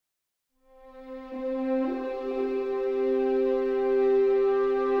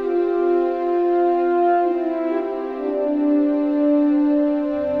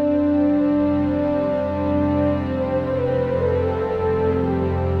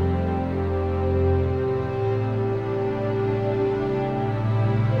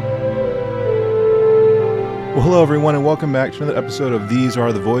Well, hello, everyone, and welcome back to another episode of These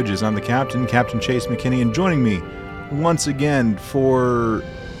Are the Voyages. I'm the captain, Captain Chase McKinney, and joining me once again for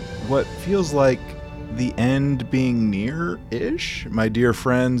what feels like the end being near-ish, my dear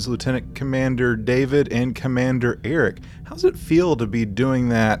friends, Lieutenant Commander David and Commander Eric. How's it feel to be doing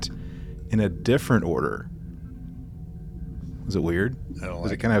that in a different order? Was it weird? I don't like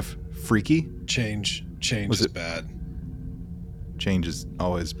Was it kind of freaky? Change is bad. Change is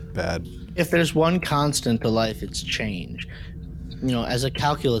always bad. If there's one constant to life, it's change. You know, as a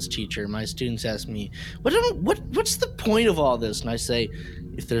calculus teacher, my students ask me, what's the point of all this? And I say,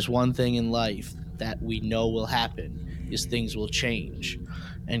 if there's one thing in life that we know will happen, is things will change.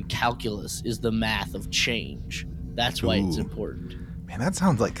 And calculus is the math of change. That's why it's important. Man, that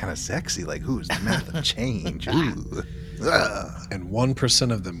sounds like kind of sexy. Like, who's the math of change? Ooh. And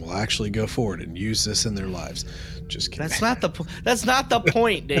 1% of them will actually go forward and use this in their lives. Just kidding. That's not the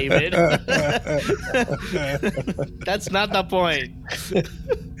point, David. That's not the point.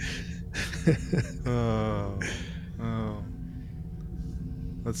 Oh.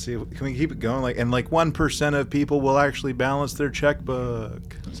 Let's see. Can we keep it going? Like 1% of people will actually balance their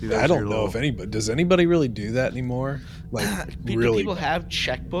checkbook. See, I don't know if anybody does. Anybody really do that anymore? Like, Do really? people have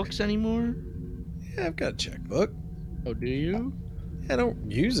checkbooks anymore? Yeah, I've got a checkbook. Oh, do you? I don't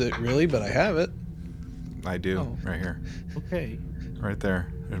use it really, but I have it. I do. Oh. Right here. Okay. Right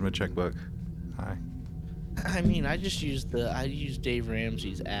there. There's my checkbook. Hi. I mean, I use Dave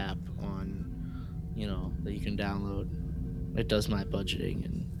Ramsey's app on, that you can download. It does my budgeting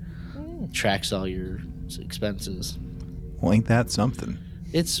and tracks all your expenses. Well, ain't that something?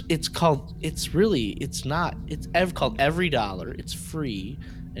 It's called Every Dollar. It's free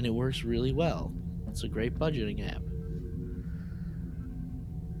and it works really well. It's a great budgeting app.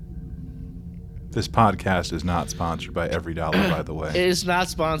 This podcast is not sponsored by Every Dollar, by the way. It is not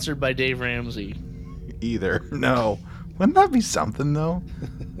sponsored by Dave Ramsey. Either. No. Wouldn't that be something, though?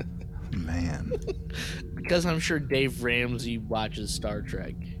 Man. Because I'm sure Dave Ramsey watches Star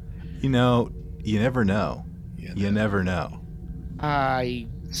Trek. You never know. You never know. I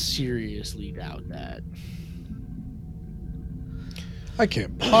seriously doubt that. I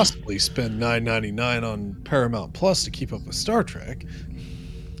can't possibly spend $9.99 on Paramount Plus to keep up with Star Trek.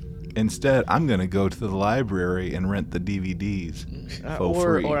 Instead, I'm going to go to the library and rent the DVDs for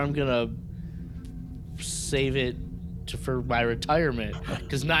free. Or I'm going to save it for my retirement,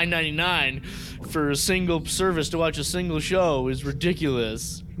 because $9.99 for a single service to watch a single show is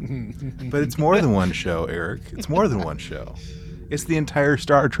ridiculous. But it's more than one show, Eric. It's more than one show. It's the entire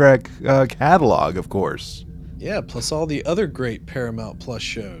Star Trek catalog, of course. Yeah, plus all the other great Paramount Plus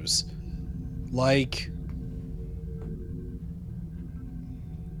shows. Like...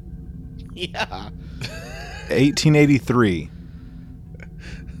 Yeah. 1883.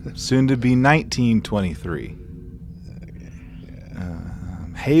 Soon to be 1923.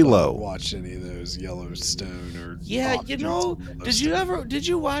 Halo. I haven't watched any of those Yellowstone or... Yeah, did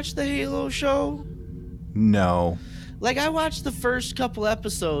you watch the Halo show? No. Like, I watched the first couple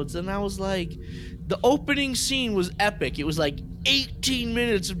episodes and I was like, the opening scene was epic. It was like 18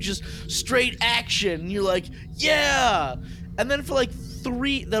 minutes of just straight action. And you're like, yeah. And then for like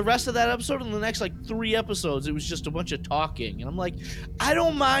the rest of that episode and the next like 3 episodes, it was just a bunch of talking. And I'm like, I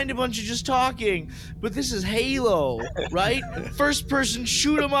don't mind a bunch of just talking, but this is Halo, right? First person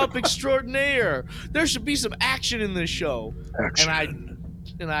shoot 'em up extraordinaire. There should be some action in this show. Action.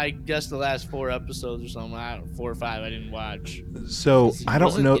 And I guess the llast 4 episodes or something, 4 or 5, I didn't watch. So I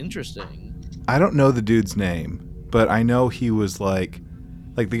don't know. Interesting. I don't know the dude's name, but I know he was like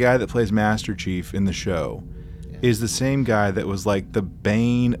the guy that plays Master Chief in the show. Is the same guy that was like the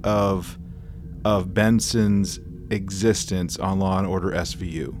bane of Benson's existence on Law and Order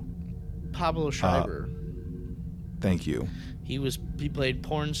SVU. Pablo Schreiber. Thank you. He played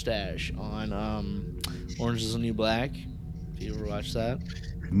Pornstache on Orange Is the New Black. Have you ever watched that?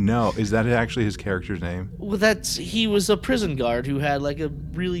 No, is that actually his character's name? Well, he was a prison guard who had like a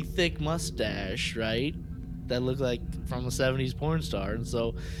really thick mustache, right? That looked like from a 70s porn star, and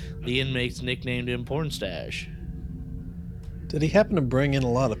so the inmates nicknamed him Pornstache. Did he happen to bring in a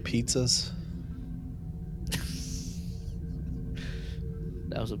lot of pizzas?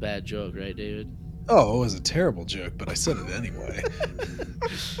 That was a bad joke, right, David? Oh, it was a terrible joke, but I said it anyway.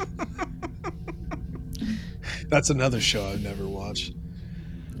 That's another show I've never watched.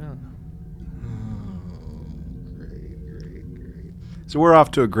 Oh. Great. So we're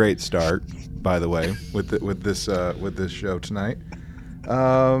off to a great start, by the way, with this show tonight.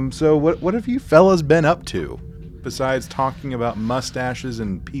 So what have you fellas been up to besides talking about mustaches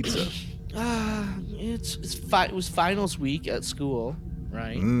and pizza? It was finals week at school.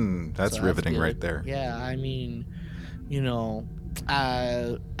 right? That's So riveting good. right there. Yeah, I mean, you know,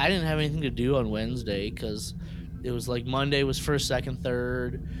 I didn't have anything to do on Wednesday because it was like Monday was 1st, 2nd,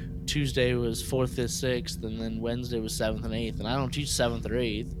 3rd, Tuesday was 4th, 5th, 6th, and then Wednesday was 7th and 8th. And I don't teach 7th or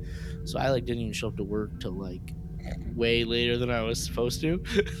 8th, so I like didn't even show up to work till like way later than I was supposed to.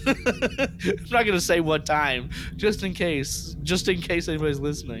 I'm not gonna say what time, just in case anybody's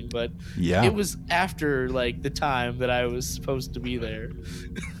listening. But Yeah. it was after like the time that I was supposed to be there.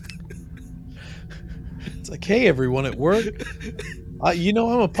 It's like, hey, everyone at work, I'm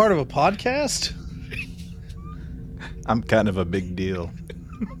a part of a podcast. I'm kind of a big deal.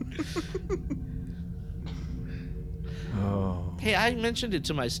 Oh. Hey, I mentioned it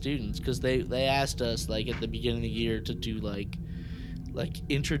to my students because they asked us like at the beginning of the year to do like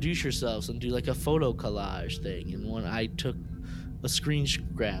introduce yourselves and do like a photo collage thing. And when I took a screen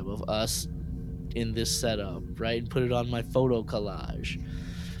grab of us in this setup, right, and put it on my photo collage.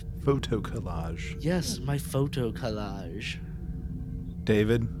 Photo collage. Yes, my photo collage.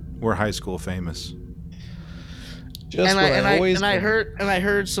 David, we're high school famous. Just I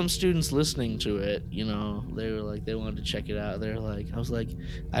heard some students listening to it. You know, they were like they wanted to check it out. They're like, I was like,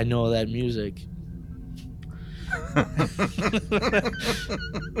 I know that music.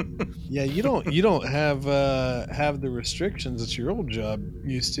 Yeah, you don't have the restrictions that your old job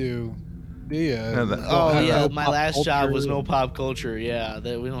used to, do you? No, Oh yeah, no my pop last job was culture. no pop culture. Yeah,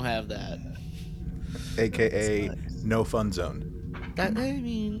 we don't have that. AKA That's nice. no fun zone. That I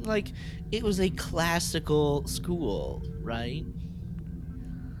mean, like, it was a classical school, right?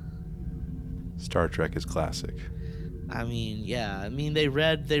 Star Trek is classic. I mean, yeah. I mean, they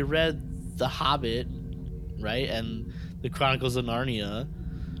read The Hobbit, right, and the Chronicles of Narnia,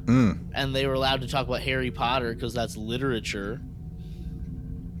 and they were allowed to talk about Harry Potter because that's literature.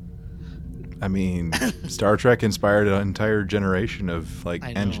 I mean, Star Trek inspired an entire generation of like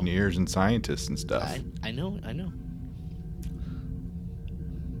I know. engineers and scientists and stuff. I know.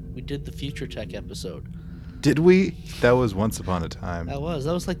 We did the Future Tech episode. Did we? That was once upon a time. That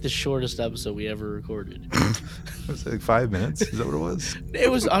was like the shortest episode we ever recorded. It was like 5 minutes. Is that what it was?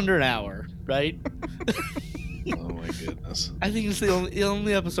 It was under an hour, right? Oh my goodness. I think it's the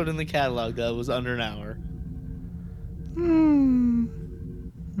only episode in the catalog that was under an hour.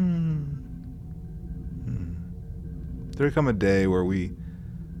 There'll come a day where we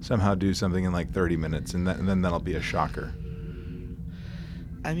somehow do something in like 30 minutes, and then that'll be a shocker.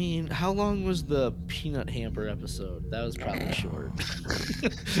 I mean, how long was the Peanut Hamper episode? That was probably short.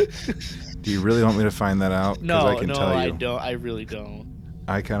 Do you really want me to find that out? 'Cause No, I can tell you. I don't. I really don't.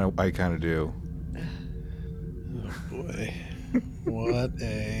 I kind of do. Oh boy. What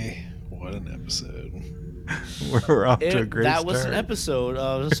an episode. We're off to a great That start. was an episode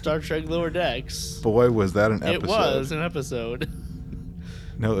of Star Trek Lower Decks. Boy, was that an episode. It was an episode.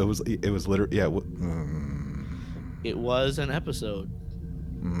 No, it was literally, yeah. It was an episode.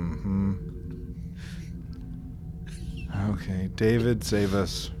 Mm-hmm. Okay, David, save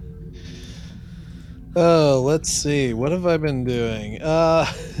us. Oh, let's see. What have I been doing? Not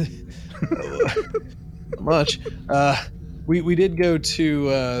much. We did go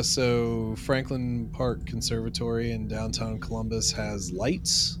to so Franklin Park Conservatory in downtown Columbus has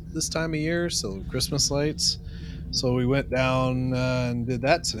lights this time of year, so Christmas lights. So we went down and did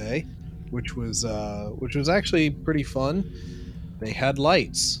that today, which was actually pretty fun. They had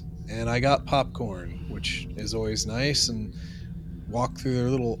lights, and I got popcorn, which is always nice, and walked through their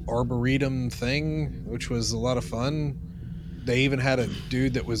little arboretum thing, which was a lot of fun. They even had a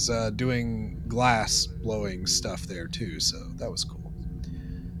dude that was doing glass blowing stuff there too, so that was cool.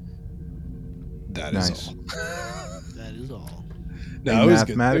 That is Nice. all. That is all. No, it was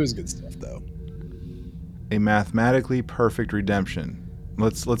good. It was good stuff though. A mathematically perfect redemption.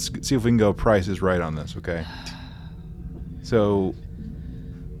 Let's see if we can go Price is Right on this, okay? So,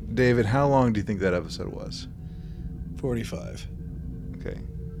 David, how long do you think that episode was? 45. Okay.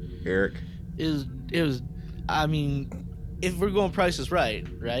 Eric? It was. I mean, if we're going Price is Right,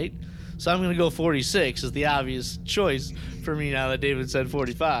 right? So I'm gonna go 46 is the obvious choice for me now that David said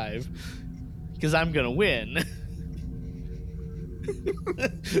 45, because I'm gonna win.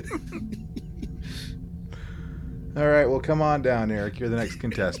 All right, well, come on down, Eric. You're the next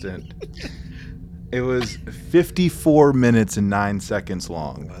contestant. It was 54 minutes and 9 seconds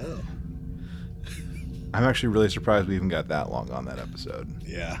long. Wow. I'm actually really surprised we even got that long on that episode.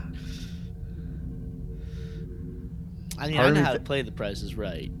 Yeah. I mean, Part I of know me how to play the Price is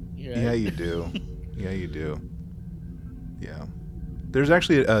Right. Yeah, you do. Yeah, you do. Yeah. There's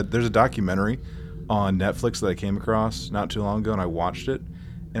actually there's a documentary on Netflix that I came across not too long ago, and I watched it.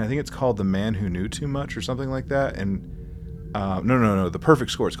 And I think it's called The Man Who Knew Too Much or something like that. And No. The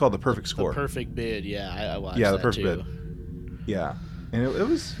Perfect Score. It's called The Perfect Score. The Perfect Bid. Yeah, I watched Yeah, The that Perfect too. Bid. Yeah, and it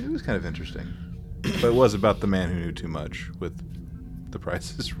was kind of interesting, but it was about the man who knew too much with The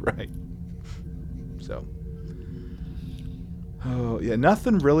Price is Right. So, oh yeah,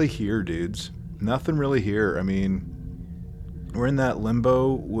 nothing really here, dudes. Nothing really here. I mean, we're in that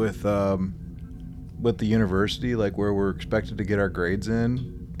limbo with the university, like where we're expected to get our grades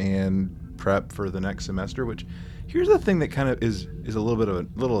in and prep for the next semester. Which, here's the thing that kind of is a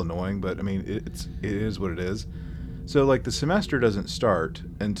little annoying, but I mean it is what it is. So like the semester doesn't start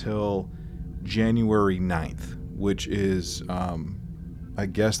until January 9th, which is I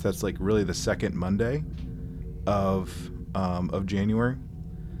guess that's like really the second Monday of January,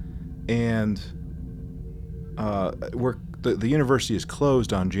 and the university is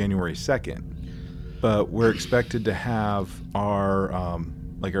closed on January 2nd, but we're expected to have our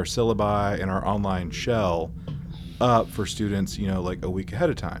like our syllabi and our online shell up for students, like a week ahead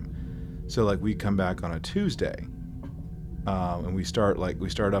of time. So like we come back on a Tuesday, and we start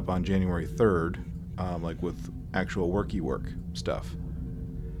up on January 3rd, like with actual work stuff.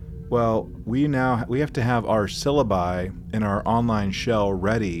 Well, we have to have our syllabi and our online shell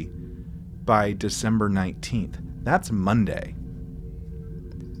ready by December 19th. That's Monday.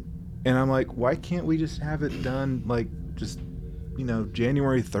 And I'm like, why can't we just have it done like just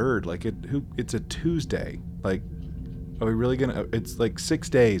January 3rd? Like it's a Tuesday. Like, are we really gonna? It's like 6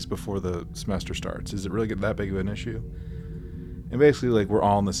 days before the semester starts. Is it really that big of an issue? And basically, like, we're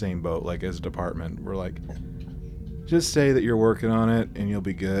all in the same boat. Like, as a department, we're like, just say that you're working on it and you'll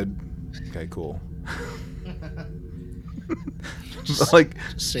be good. Okay, cool. Like,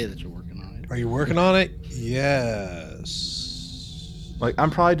 Just say that you're working on it. Are you working on it? Yes. Like,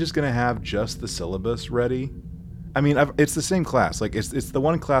 I'm probably just gonna have just the syllabus ready. I mean, it's the same class. Like, it's the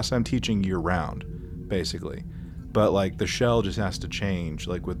one class I'm teaching year round, basically. But like the shell just has to change,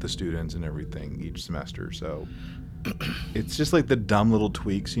 like with the students and everything each semester. So it's just like the dumb little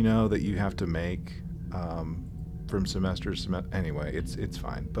tweaks, that you have to make from semester to semester. Anyway, it's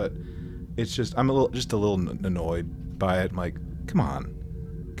fine. But it's just I'm a little annoyed by it. I'm like, come on,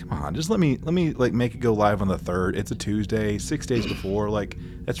 just let me like make it go live on the 3rd. It's a Tuesday, 6 days before. Like,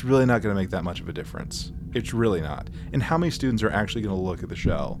 that's really not going to make that much of a difference. It's really not. And how many students are actually going to look at the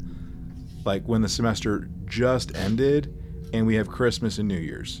shell? Like when the semester just ended and we have Christmas and New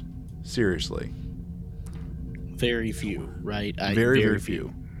Year's. Seriously. Very few, right? Very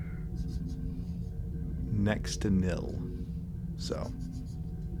few. Next to nil. So.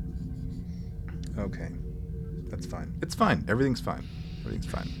 Okay. That's fine. It's fine. Everything's fine.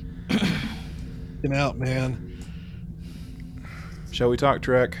 Get out, man. Shall we talk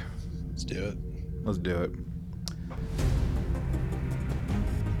Trek? Let's do it. Let's do it.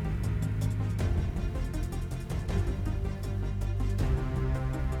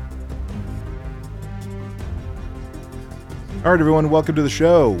 All right, everyone, welcome to the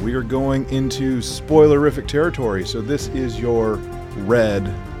show. We are going into spoilerific territory, so this is your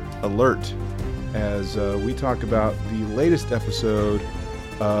red alert as we talk about the latest episode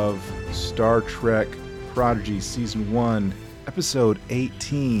of Star Trek Prodigy Season 1, Episode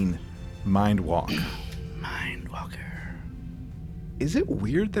 18, Mindwalk. Mindwalker. Is it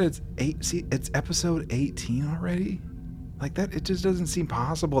weird that it's Episode 18 already? Like that, it just doesn't seem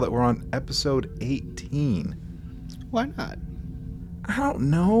possible that we're on Episode 18. Why not? I don't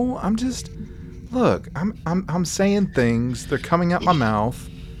know. I'm saying things. They're coming out my mouth.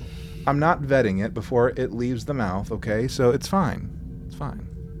 I'm not vetting it before it leaves the mouth. Okay, so it's fine. It's fine.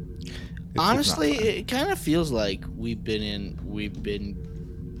 Honestly, it kind of feels like we've been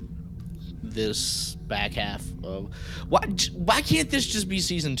this back half of why can't this just be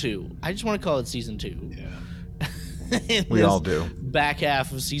season 2? I just want to call it season 2. Yeah. We all do. Back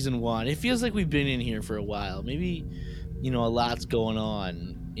half of season 1. It feels like we've been in here for a while. Maybe a lot's going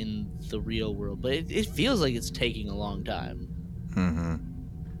on in the real world, but it feels like it's taking a long time. Mm-hmm.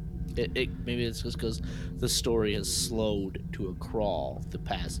 Maybe it's just because the story has slowed to a crawl the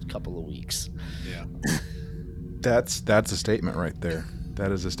past couple of weeks. Yeah. That's a statement right there.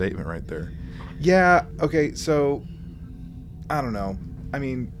 That is a statement right there. Yeah. Okay. So I don't know. I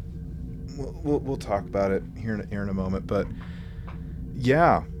mean, we'll talk about it here in a moment, but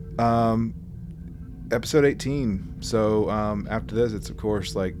yeah. Episode 18. So after this, it's of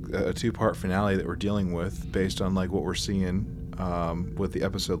course like a 2-part finale that we're dealing with based on like what we're seeing with the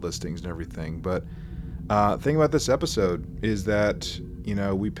episode listings and everything. But thing about this episode is that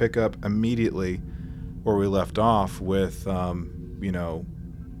we pick up immediately where we left off with the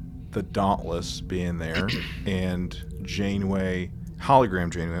Dauntless being there and hologram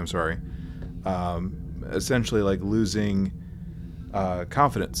Janeway. I'm sorry, essentially like losing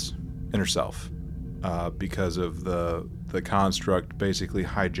confidence in herself because of the construct basically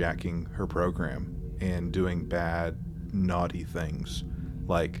hijacking her program and doing bad, naughty things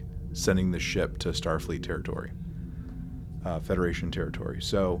like sending the ship to Starfleet territory, Federation territory.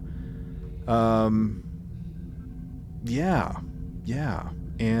 So, yeah,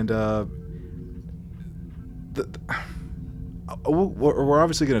 and we're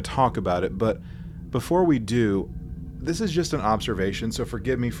obviously going to talk about it, but before we do, this is just an observation, so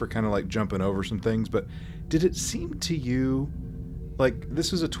forgive me for kind of like jumping over some things, but did it seem to you like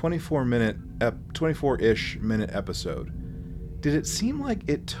this was a 24-ish minute episode? Did it seem like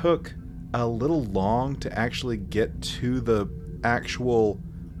it took a little long to actually get to the actual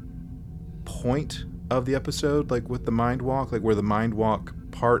point of the episode, like with the mind walk, like where the mind walk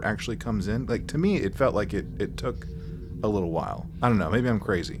part actually comes in? Like, to me, it felt like it took a little while. I don't know, maybe I'm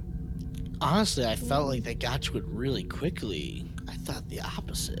crazy. Honestly, I felt like they got to it really quickly. I thought the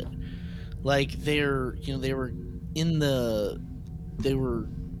opposite. Like they were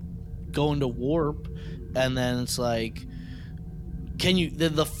going to warp, and then it's like,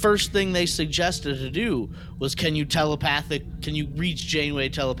 the first thing they suggested to do was, can you reach Janeway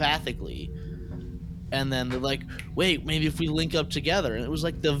telepathically? And then they're like, wait, maybe if we link up together. And it was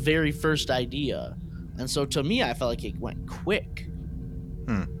like the very first idea. And so to me, I felt like it went quick.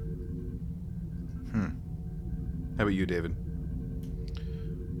 How about you, David?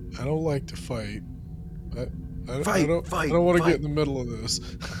 I don't like to fight. I don't want to get in the middle of this.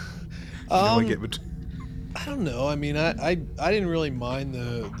 I don't know. I mean, I didn't really mind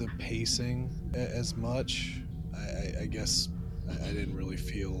the pacing as much. I guess I didn't really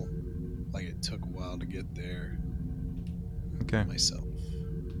feel like it took a while to get there. Okay. Myself.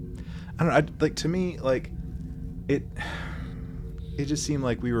 I don't know. Like, to me, like it just seemed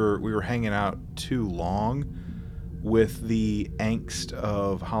like we were hanging out too long with the angst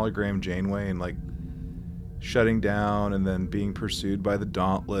of hologram Janeway and like shutting down and then being pursued by the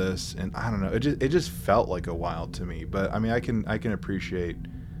Dauntless, and I don't know, it just felt like a while to me. But I mean, I can appreciate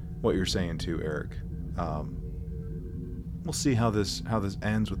what you're saying too, Eric. We'll see how this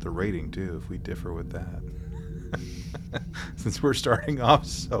ends with the rating too, if we differ with that. Since we're starting off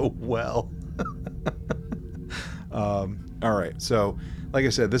so well. All right, so like I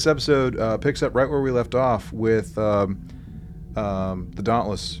said, this episode picks up right where we left off with the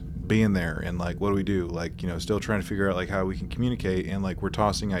Dauntless being there, and like, what do we do? Like, still trying to figure out like how we can communicate, and like we're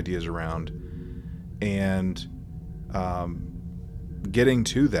tossing ideas around, and getting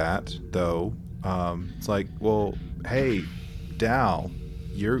to that though, it's like, well, hey, Dal,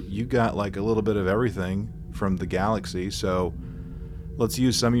 you got like a little bit of everything from the galaxy, so let's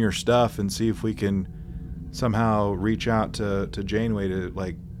use some of your stuff and see if we can somehow reach out to Janeway to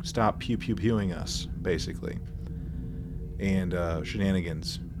like stop pewing us, basically. And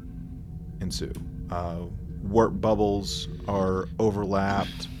shenanigans ensue. Warp bubbles are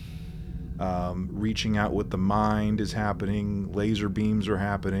overlapped. Reaching out with the mind is happening. Laser beams are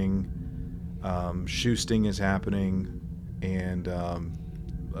happening. Shoosting is happening, and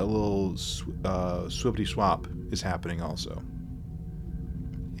a little swippity swap is happening also.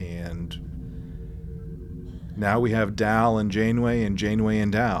 And now we have Dal and Janeway and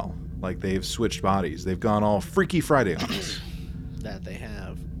Dal. Like, they've switched bodies. They've gone all Freaky Friday on us. That they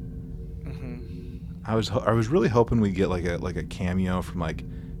have. Mm-hmm. I was really hoping we'd get like a cameo from like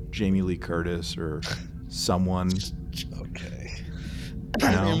Jamie Lee Curtis or someone. Okay.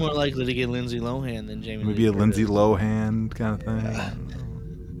 You're more likely to get Lindsay Lohan than Jamie Maybe Lee a Curtis. Lindsay Lohan kind of thing. Yeah.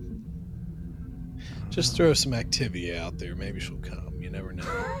 Just throw some Activia out there. Maybe she'll come. You never know.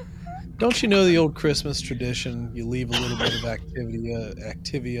 Don't you know the old Christmas tradition? You leave a little bit of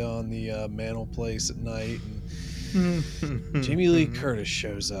Activia on the mantel place at night, and Jamie Lee Curtis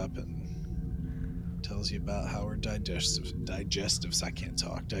shows up and tells you about how her digestives. I can't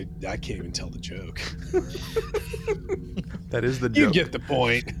talk. I can't even tell the joke. That is the joke. You get the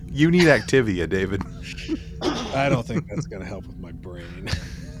point. You need Activia, David. I don't think that's gonna help with my brain.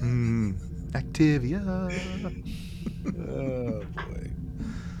 Activia. Oh boy.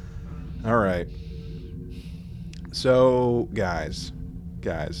 All right. So, guys,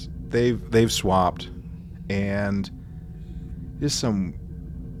 they've swapped, and just some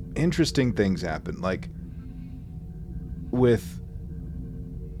interesting things happen. Like with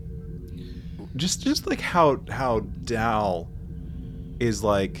just like how Dal is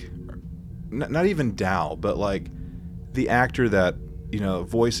like, not even Dal, but like the actor that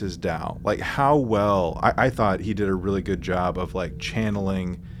voices Dal. Like, how well I thought he did a really good job of like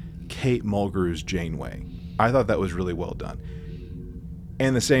channeling Kate Mulgrew's Janeway. I thought that was really well done.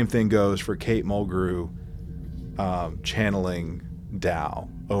 And the same thing goes for Kate Mulgrew channeling Dao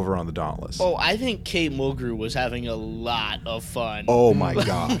over on the Dauntless. Oh, I think Kate Mulgrew was having a lot of fun. Oh my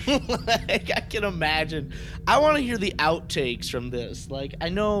gosh. Like, I can imagine. I want to hear the outtakes from this. Like, I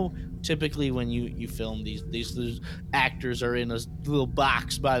know typically when you film these actors are in a little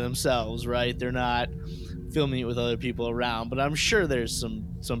box by themselves, right? They're not filming it with other people around, but I'm sure there's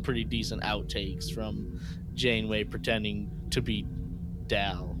some pretty decent outtakes from Janeway pretending to be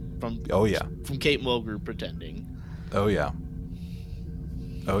Dal. From Kate Mulgrew pretending. Oh yeah.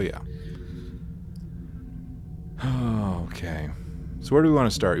 Okay. So where do we want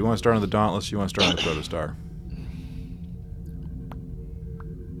to start? You want to start on the Dauntless? You want to start on the Protostar?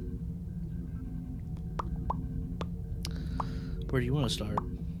 Where do you want to start?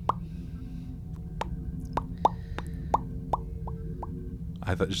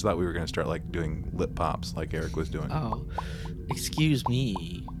 I just thought we were going to start like doing lip pops like Eric was doing. Oh, excuse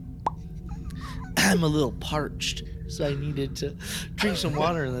me. I'm a little parched, so I needed to drink some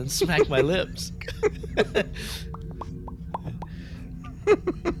water and then smack my lips.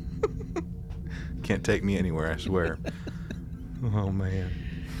 Can't take me anywhere, I swear. Oh man.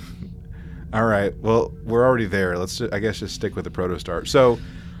 All right. Well, we're already there. Let's just, I guess, just stick with the Protostar. So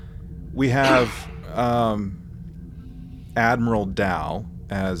we have Admiral Dao,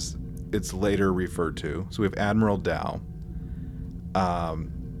 as it's later referred to. So we have Admiral Dao,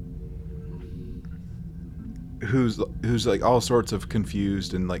 who's like all sorts of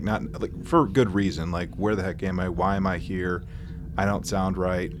confused and like not like for good reason. Like, where the heck am I? Why am I here? I don't sound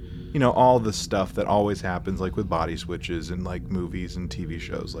right. You know, all the stuff that always happens, like with body switches and like movies and TV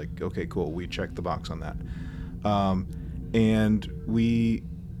shows. Like, okay, cool, we checked the box on that. And we,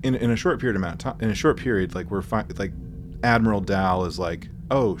 in a short period amount of time, like we're like Admiral Dal is like,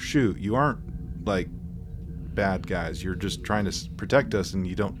 oh shoot, you aren't like bad guys. You're just trying to protect us, and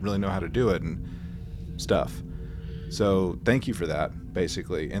you don't really know how to do it and stuff. So thank you for that,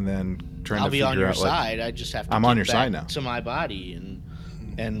 basically. And then trying I'll to be figure on your out, like, side. I just have to. I'm get on your back side now. to my body,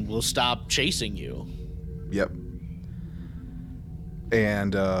 and we'll stop chasing you. Yep.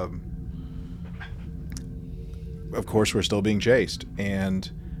 And of course, we're still being chased,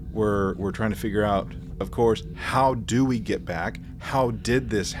 and we're trying to figure out, of course, how do we get back? How did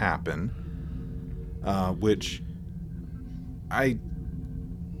this happen? Which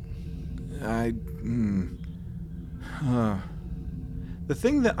the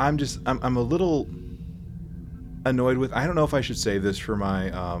thing that I'm a little annoyed with. I don't know if I should save this for my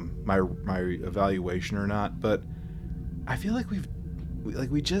my evaluation or not, but I feel like we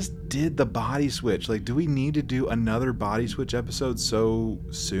just did the body switch. Like, do we need to do another body switch episode so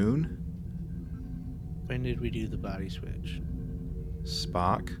soon? When did we do the body switch?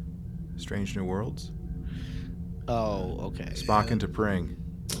 Spock, Strange New Worlds. Oh, okay. Spock into Pring.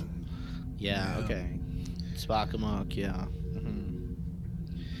 Yeah, okay. Spock amok, yeah. Mm-hmm.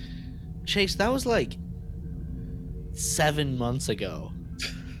 Chase, that was like 7 months ago.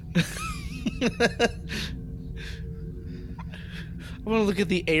 I want to look at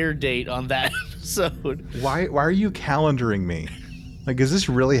the air date on that episode. Why are you calendaring me? Like, is this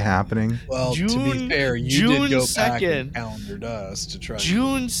really happening? Well, to be fair, you June did go 2nd. back and calendared us to try.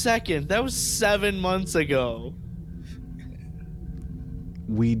 June 2nd. That was 7 months ago.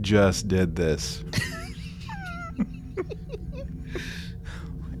 We just did this.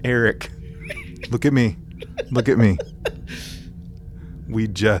 Eric, look at me. Look at me. We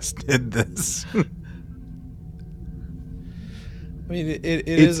just did this. I mean, it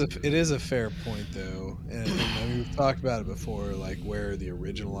is a fair point though, and I mean, we've talked about it before. Like, where are the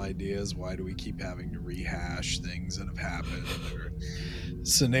original ideas? Why do we keep having to rehash things that have happened or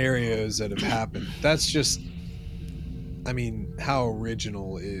scenarios that have happened? That's just, I mean, how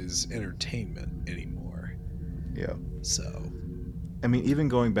original is entertainment anymore? Yeah. So, I mean, even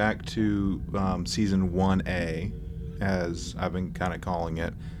going back to season 1A, as I've been kind of calling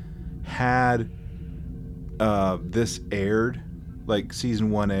it, had this aired, like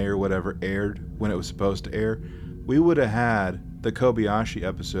season 1A or whatever aired when it was supposed to air, we would have had the Kobayashi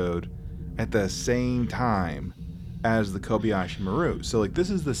episode at the same time as the Kobayashi Maru. So like, this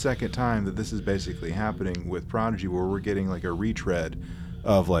is the second time that this is basically happening with Prodigy, where we're getting like a retread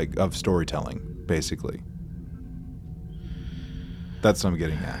of storytelling, basically. That's what I'm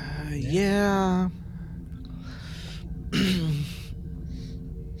getting at. Yeah.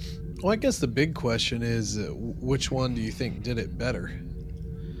 well, I guess the big question is, which one do you think did it better?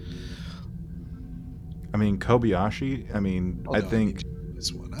 I mean, Kobayashi. I mean, I think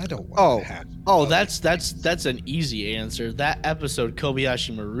this one. I don't want to have. That's an easy answer. That episode,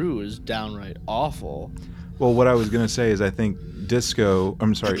 Kobayashi Maru, is downright awful. Well, what I was gonna say is, I think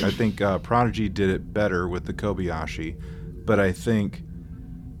Prodigy did it better with the Kobayashi But I think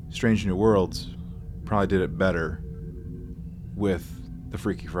Strange New Worlds probably did it better with the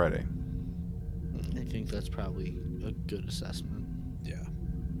Freaky Friday. I think that's probably a good assessment. Yeah.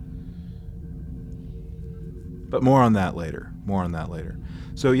 But more on that later.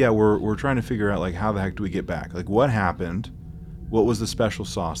 So yeah, we're trying to figure out like how the heck do we get back? Like what happened? What was the special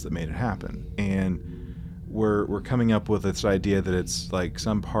sauce that made it happen? And we're coming up with this idea that it's like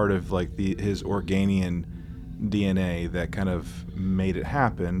some part of like his Organian DNA that kind of made it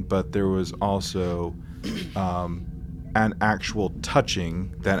happen, but there was also an actual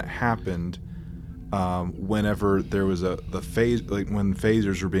touching that happened whenever there was the phase, like when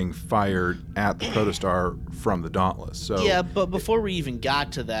phasers were being fired at the Protostar from the Dauntless. So yeah, but before we even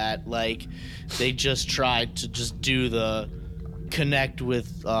got to that, like they just tried to just do the connect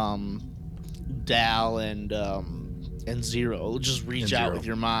with Dal and Zero. Just reach out with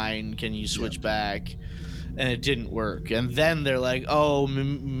your mind. Can you switch back? And it didn't work. And then they're like, oh,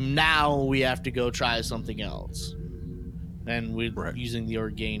 now we have to go try something else. And we're using the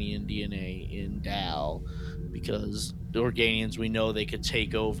Organian DNA in Dal because the Organians, we know they could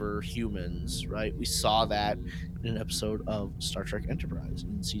take over humans, right? We saw that in an episode of Star Trek Enterprise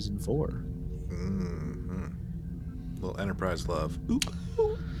in season 4. Mm-hmm. Little Enterprise love. Ooh.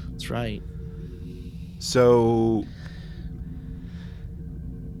 That's right. So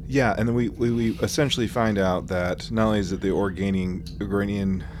yeah, and then we essentially find out that not only is it the Organian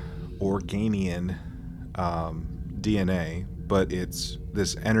DNA, but it's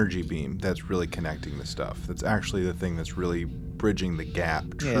this energy beam that's really connecting the stuff. That's actually the thing that's really bridging the gap,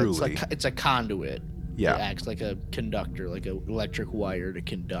 truly. Yeah, it's a conduit. Yeah. It acts like a conductor, like an electric wire to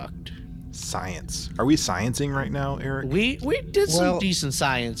conduct. Science. Are we sciencing right now, Eric? We did some decent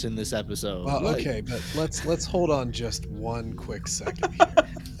science in this episode. Well, okay, but let's hold on just one quick second here.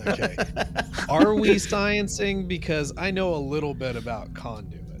 Okay. Are we sciencing? Because I know a little bit about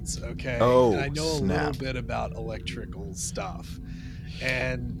conduits, okay? Oh, and I know snap. a little bit about electrical stuff.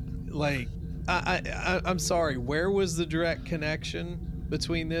 And like I'm sorry, where was the direct connection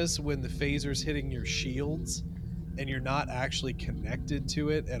between this when the phaser's hitting your shields and you're not actually connected to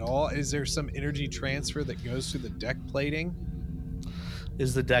it at all? Is there some energy transfer that goes through the deck plating?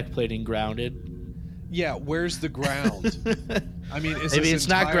 Is the deck plating grounded? Yeah, where's the ground? I mean, maybe it's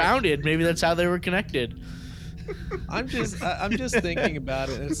not grounded. Maybe that's how they were connected. I'm just thinking about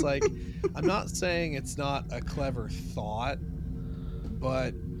it. And it's like, I'm not saying it's not a clever thought,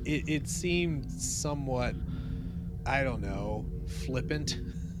 but it seemed somewhat, I don't know, flippant,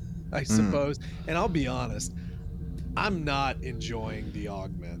 I suppose. And I'll be honest, I'm not enjoying the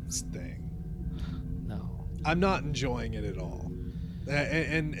augments thing. No, I'm not enjoying it at all.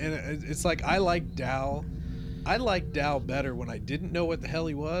 And it's like I like Dal better when I didn't know what the hell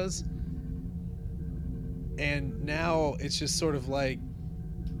he was, and now it's just sort of like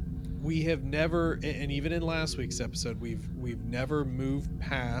we have never, and even in last week's episode, we've never moved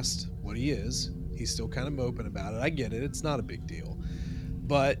past what he is. He's still kind of moping about it. I get it. It's not a big deal.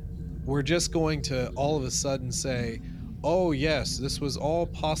 But we're just going to all of a sudden say, oh yes, this was all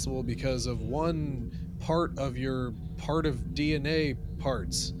possible because of one part of DNA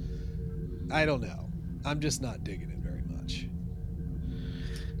parts. I don't know. I'm just not digging it very much.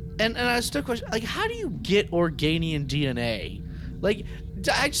 And I still question, like, how do you get Organian DNA? Like,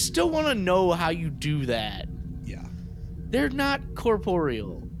 I still want to know how you do that. Yeah. They're not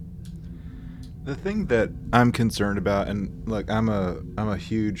corporeal. The thing that I'm concerned about, and look, I'm a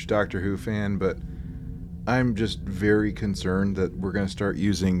huge Doctor Who fan, but I'm just very concerned that we're going to start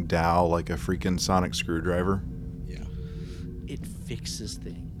using Dal like a freaking sonic screwdriver. Yeah. It fixes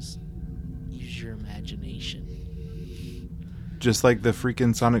things. Use your imagination. Just like the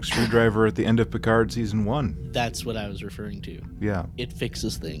freaking sonic screwdriver at the end of Picard season 1. That's what I was referring to. Yeah. It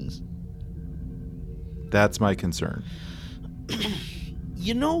fixes things. That's my concern.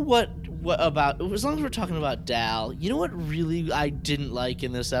 You know what about, as long as we're talking about Dal, you know what really I didn't like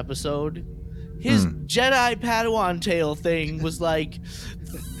in this episode? His Jedi Padawan tail thing was like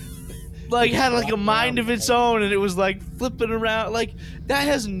had like a mind of its own, and it was like flipping around. Like, that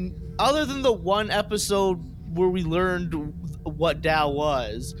has, other than the one episode where we learned what Dal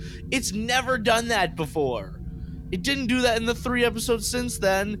was, it's never done that before. It didn't do that in the 3 episodes since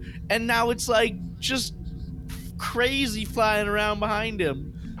then, and now it's like just crazy flying around behind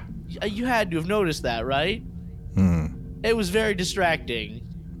him. You had to have noticed that, right? It was very distracting.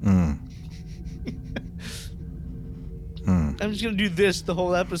 I'm just gonna do this the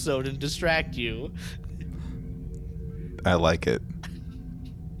whole episode and distract you. I like it.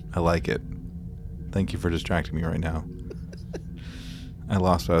 Thank you for distracting me right now. I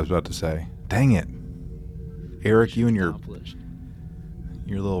lost what I was about to say. Dang it. Eric, you and your accomplished.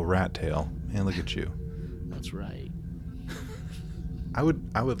 little rat tail. Man, look at you. That's right. I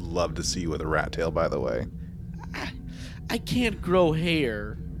would love to see you with a rat tail, by the way. I can't grow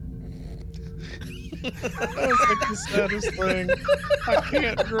hair. That was like the saddest thing. I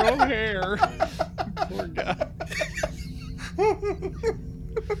can't grow hair. Poor guy.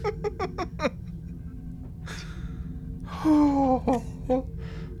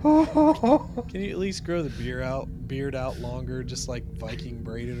 Can you at least grow the beard out longer, just like Viking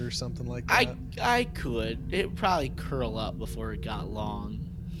braided or something like that? I could. It would probably curl up before it got long.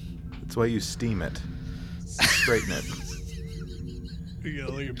 That's why you steam it. Straighten it. You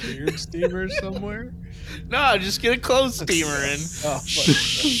got like a beard steamer somewhere? No, just get a clothes steamer in. Oh,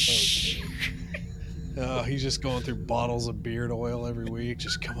 okay. Oh, he's just going through bottles of beard oil every week.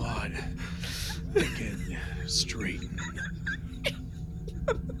 Just come on, again, straighten.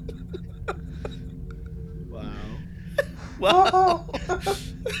 Wow.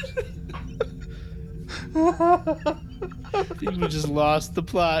 You just lost the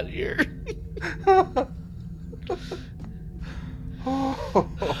plot here. Oh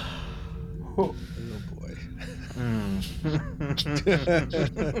boy.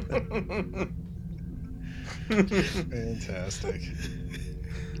 Fantastic.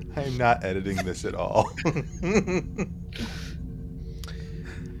 I'm not editing this at all.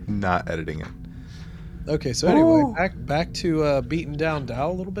 Not editing it. Okay, so anyway, back to beating down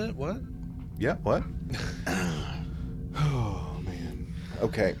Dow a little bit. What? Yeah, what? Oh, man.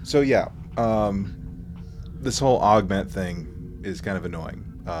 Okay, so yeah, this whole augment thing is kind of annoying.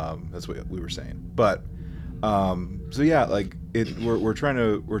 That's what we were saying. But, so yeah, like, we're trying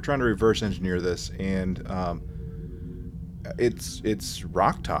to reverse engineer this, and it's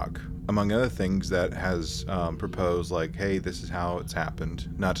Rock Talk, among other things, that has proposed, like, hey, this is how it's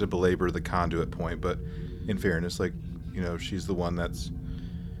happened. Not to belabor the conduit point, but in fairness, like, you know, she's the one that's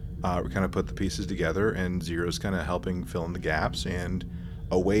kind of put the pieces together, and Zero's kind of helping fill in the gaps, and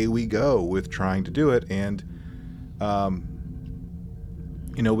away we go with trying to do it. And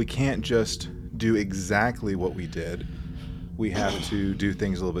you know, we can't just do exactly what we did. We have to do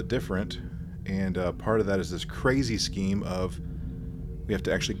things a little bit different, and part of that is this crazy scheme of we have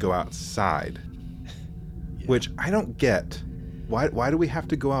to actually go outside, which I don't get. Why do we have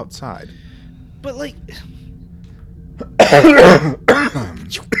to go outside? But like,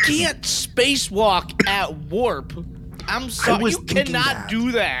 you can't spacewalk at warp. I'm sorry, you cannot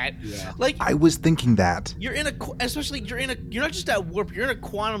do that. Yeah. Like, I was thinking that. you're in a, especially you're not just at warp. You're in a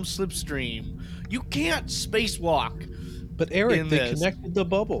quantum slipstream. You can't spacewalk. But Eric, in they this. connected the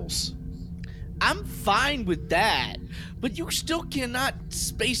bubbles. I'm fine with that, but you still cannot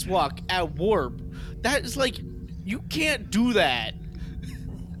spacewalk at warp. That is like, you can't do that.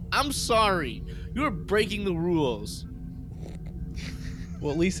 I'm sorry. You're breaking the rules.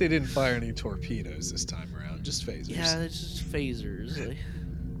 Well, at least they didn't fire any torpedoes this time around, just phasers. Yeah, it's just phasers. Like,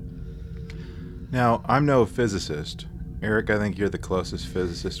 Now, I'm no physicist. Eric, I think you're the closest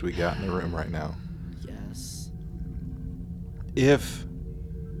physicist we got in the room right now. yes.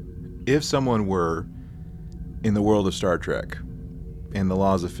 If someone were in the world of Star Trek and the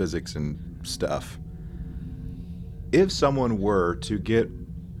laws of physics and stuff, if someone were to get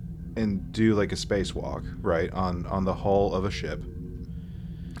and do like a spacewalk, right, on the hull of a ship,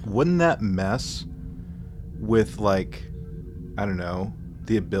 wouldn't that mess with, like, I don't know,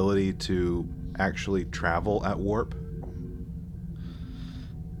 the ability to actually travel at warp?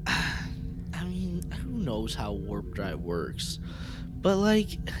 I mean, who knows how warp drive works? But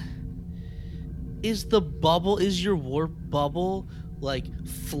like, is your warp bubble like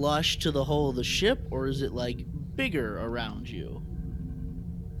flush to the hull of the ship, or is it like bigger around you?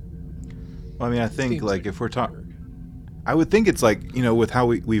 Well, I mean, I think Seems like if we're talking, I would think it's like, you know, with how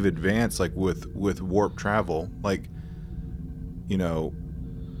we've advanced, like with warp travel, like, you know,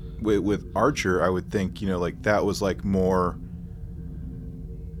 with Archer, I would think, you know, like that was like more,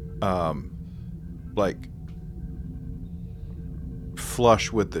 like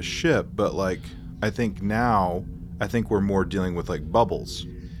flush with the ship, but like I think now, we're more dealing with like bubbles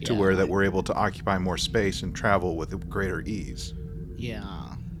to Yeah. where that we're able to occupy more space and travel with greater ease.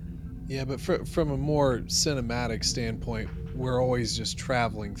 Yeah. Yeah, but from a more cinematic standpoint, we're always just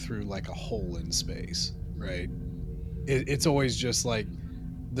traveling through like a hole in space, right? It's always just like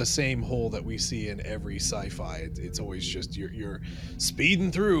the same hole that we see in every sci-fi. It's always just you're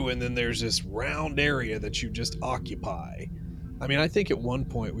speeding through, and then there's this round area that you just occupy. I mean, I think at one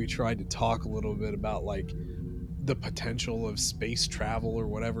point we tried to talk a little bit about like the potential of space travel or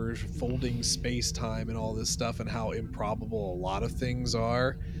whatever, folding space-time and all this stuff, and how improbable a lot of things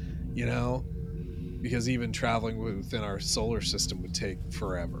are, you know? because even traveling within our solar system would take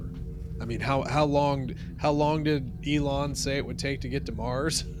forever. I mean, how long did Elon say it would take to get to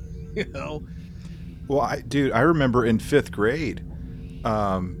Mars? You know? Well, I remember in 5th grade,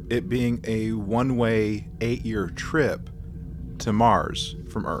 it being a one-way 8-year trip to Mars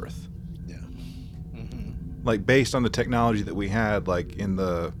from Earth. Yeah. Like, based on the technology that we had, like in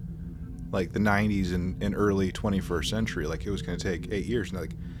the 90s and early 21st century, like it was going to take 8 years. And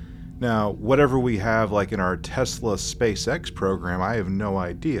like, now whatever we have like in our Tesla SpaceX program, I have no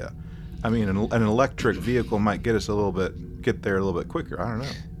idea. I mean, an electric vehicle might get there a little bit quicker. I don't know.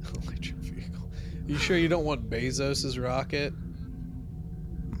 Electric vehicle. You sure you don't want Bezos's rocket?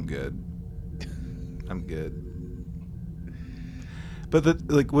 I'm good. But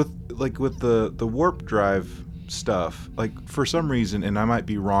with the warp drive stuff, like for some reason, and I might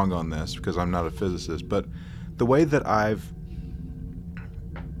be wrong on this because I'm not a physicist, but the way that I've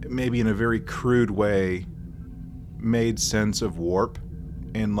maybe in a very crude way made sense of warp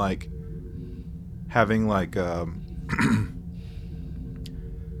and like having like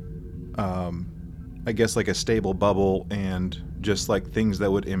I guess like a stable bubble and just like things that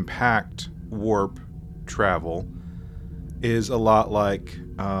would impact warp travel is a lot like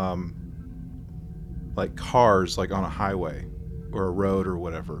cars like on a highway or a road or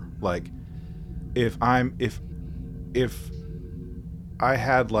whatever. Like if I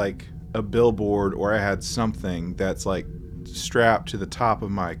had like a billboard or I had something that's like strapped to the top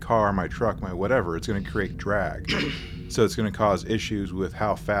of my car, my truck, my whatever, it's going to create drag. So it's going to cause issues with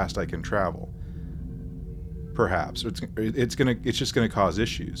how fast I can travel. Perhaps it's just going to cause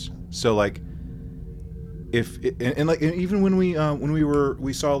issues. So like even when we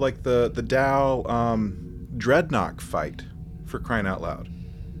saw like the Dow Dreadnought fight, for crying out loud,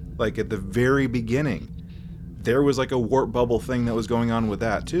 like at the very beginning, there was like a warp bubble thing that was going on with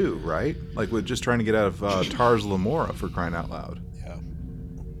that too, right? Like with just trying to get out of Tars Lamora, for crying out loud.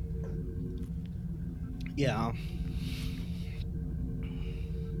 Yeah.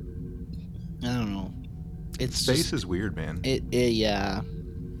 I don't know. Space is weird, man. Yeah.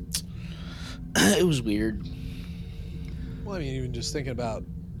 It was weird. Well, I mean, even just thinking about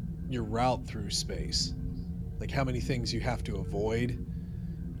your route through space, like how many things you have to avoid.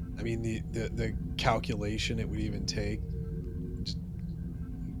 I mean, the calculation it would even take.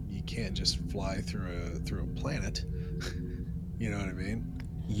 You can't just fly through a planet. You know what I mean?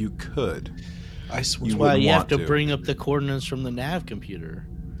 You could. I swear. Well, you have to bring up the coordinates from the nav computer.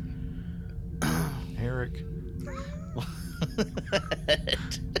 Eric.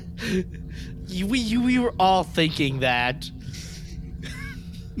 We were all thinking that.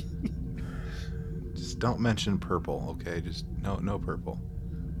 Just don't mention purple, okay? Just no purple.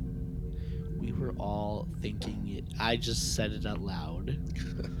 We were all thinking it. I just said it out loud.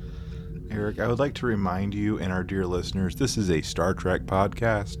 Eric, I would like to remind you and our dear listeners, this is a Star Trek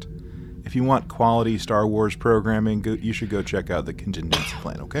podcast. If you want quality Star Wars programming, you should go check out the Contingency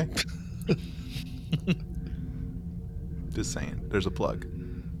Plan, okay? Just saying. There's a plug. You're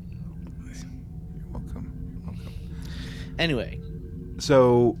welcome. Anyway.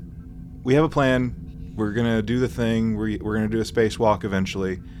 So, we have a plan. We're going to do the thing. We're going to do a spacewalk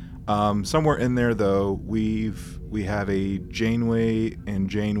eventually. Somewhere in there, though, we have a Janeway and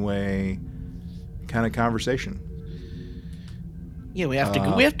Janeway kind of conversation. Yeah, we have to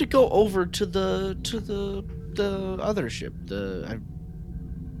go. We have to go over to the other ship.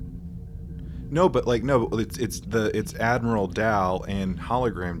 It's Admiral Dal and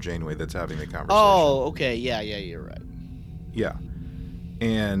Hologram Janeway that's having the conversation. Oh, okay, yeah, you're right. Yeah,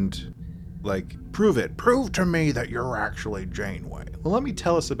 and like, prove to me that you're actually Janeway. Well, let me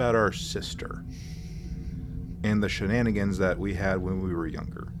tell us about our sister and the shenanigans that we had when we were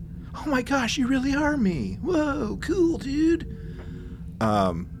younger. Oh my gosh, you really are me. Whoa, cool, dude.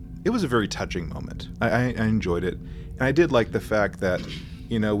 It was a very touching moment. I enjoyed it. And I did like the fact that,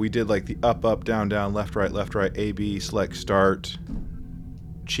 you know, we did like the up, down, left, right, A, B, select, start,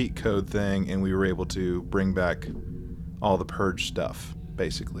 cheat code thing, and we were able to bring back all the purge stuff,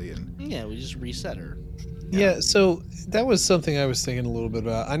 basically. And yeah, we just reset her. Yeah, so that was something I was thinking a little bit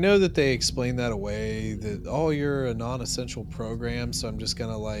about. I know that they explained that away, that, oh, you're a non-essential program, so I'm just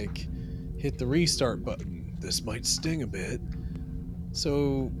going to, like, hit the restart button. This might sting a bit.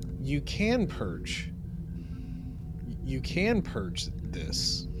 So you can purge. You can purge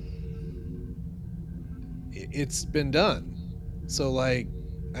this. It's been done. So, like,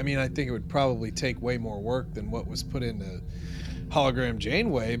 I mean, I think it would probably take way more work than what was put into Hologram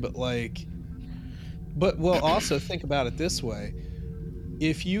Janeway, but, like... But we'll also think about it this way.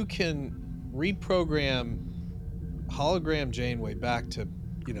 If you can reprogram Hologram Janeway back to,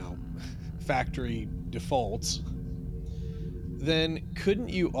 you know, factory defaults, then couldn't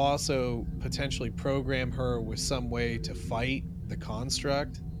you also potentially program her with some way to fight the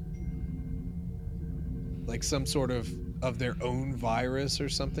construct? Like some sort of their own virus or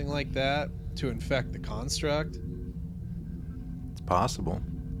something like that to infect the construct? It's possible.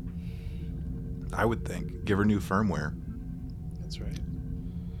 I would think. Give her new firmware. That's right.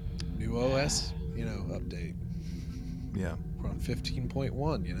 New OS, update. Yeah. We're on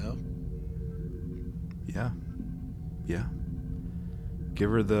 15.1, Yeah. Yeah.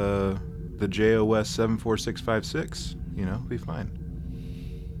 Give her the JOS 74656. Be fine.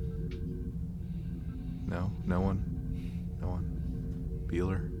 No one.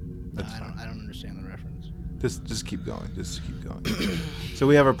 Beeler. No, I don't understand the reference. Just keep going. So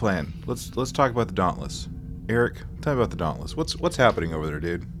we have our plan. Let's talk about the Dauntless. Eric, tell me about the Dauntless. What's happening over there,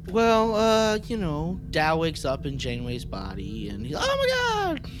 dude? Well, Dao wakes up in Janeway's body, and he's, oh my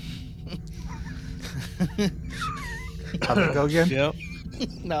god! How'd it go again? Yep.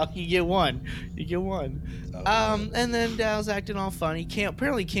 No, you get one. Oh, And then Dao's acting all funny.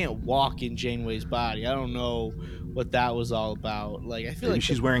 Apparently can't walk in Janeway's body. I don't know what that was all about. Like, I feel Maybe like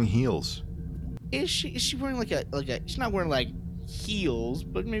she's wearing heels. Is she wearing like a she's not wearing like heels,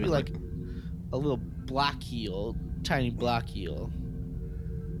 but maybe like a little black heel, tiny black heel.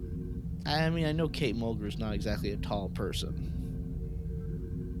 I mean, I know Kate Mulgrew is not exactly a tall person,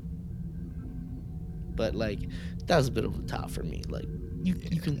 but like that was a bit over the top for me. Like you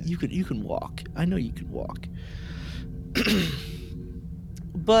can walk. I know you can walk.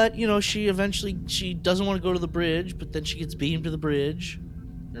 But she doesn't want to go to the bridge, but then she gets beamed to the bridge.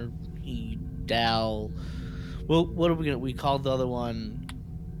 Or Dal. Well, what are we call the other one?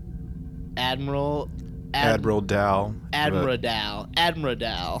 Admiral Dal. Admiral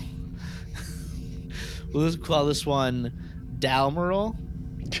Dal. We'll call this one Dalmiral.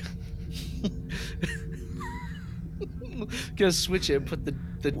 Gonna switch it and put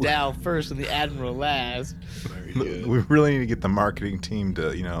the Dal first and the Admiral last. very good. We really need to get the marketing team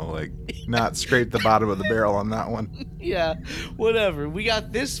to, not scrape the bottom of the barrel on that one. Yeah, whatever. We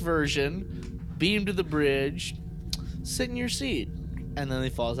got this version, beamed to the bridge, sit in your seat, and then he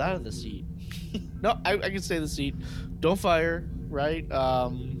falls out of the seat. No, I can stay in the seat. Don't fire, right?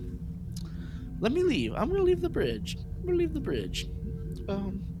 Let me leave. I'm gonna leave the bridge.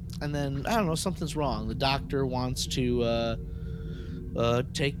 And then I don't know, something's wrong. The doctor wants to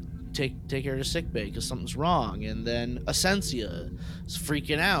take her to sickbay because something's wrong, and then Essentia is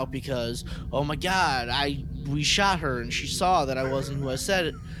freaking out because, oh my god, we shot her and she saw that I wasn't who I said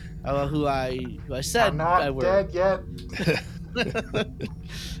it, who I said I'm not I were. dead yet.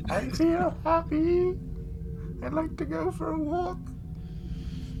 I feel happy. I'd like to go for a walk.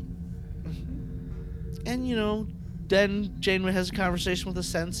 And then Janeway has a conversation with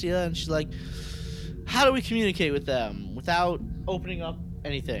Essentia, and she's like, how do we communicate with them without opening up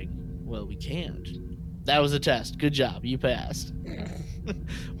anything? Well, we can't. That was a test. Good job. You passed.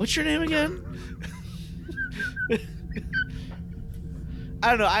 What's your name again?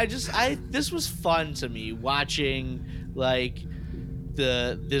 I don't know. This was fun to me watching like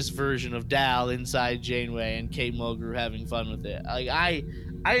this version of Dal inside Janeway and Kate Mulgrew having fun with it. Like I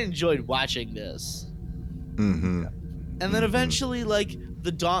enjoyed watching this. Mm-hmm. And then eventually, like,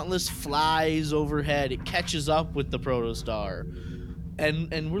 the Dauntless flies overhead. It catches up with the Protostar.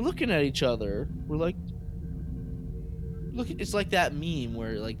 And we're looking at each other. We're like, look, it's like that meme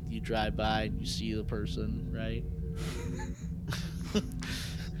where, like, you drive by and you see the person, right?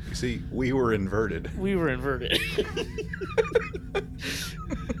 You see, we were inverted. We were inverted.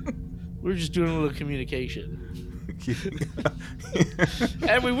 We were just doing a little communication.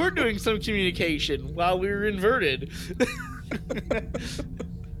 And we were doing some communication while we were inverted.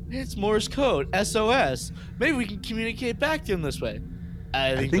 It's Morse code, SOS. Maybe we can communicate back to him this way.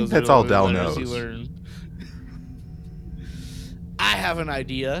 I think that's all Dal knows. I have an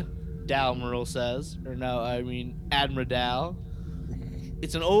idea, Dalmiral says. Admiral Dal.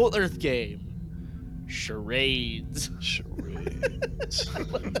 It's an old Earth game. Charades.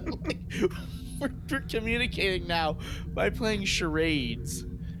 We're communicating now by playing charades.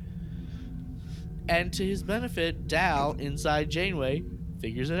 And to his benefit, Dal, inside Janeway,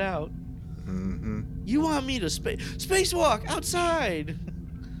 figures it out. Mm-hmm. You want me to spacewalk outside?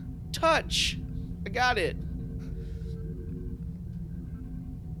 Touch. I got it.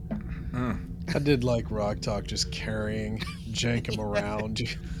 I did like Rock Talk just carrying Jankum around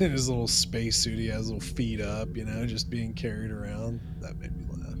in his little spacesuit. He has little feet up, just being carried around. That made me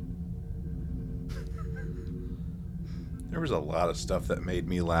laugh. There was a lot of stuff that made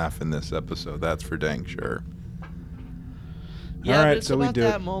me laugh in this episode. That's for dang sure. Yeah, All right, but it's so we about do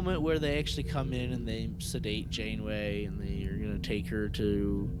that it. moment where they actually come in and they sedate Janeway, and they are gonna take her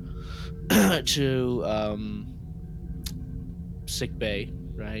to to sick bay,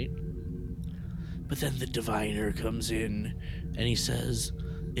 right? But then the diviner comes in, and he says,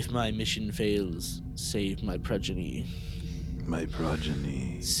 "If my mission fails, save my progeny. My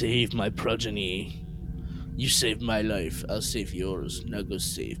progeny. Save my progeny. You saved my life, I'll save yours. Now go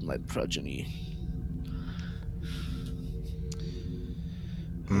save my progeny."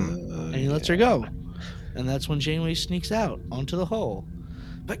 And he lets her go. And that's when Janeway sneaks out onto the hull.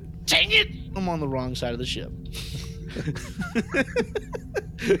 But dang it! I'm on the wrong side of the ship.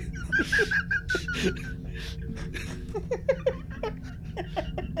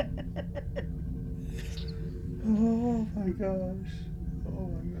 Oh my gosh. Oh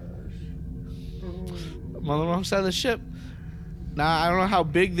my gosh. I'm on the wrong side of the ship. Now I don't know how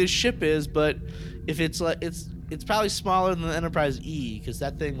big this ship is, but if it's like it's probably smaller than the Enterprise E, because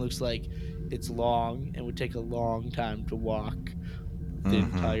that thing looks like it's long and would take a long time to walk the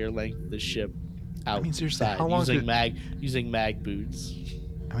entire length of the ship outside. I mean, seriously, how long using mag boots.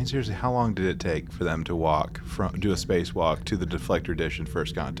 I mean, seriously, how long did it take for them to do a spacewalk to the deflector dish in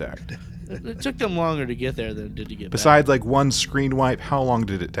First Contact? It took them longer to get there than it did to get Besides, like, one screen wipe, how long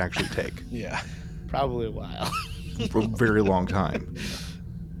did it actually take? Yeah. back. Probably a while. For a very long time.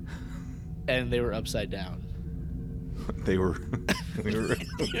 And they were upside down. We were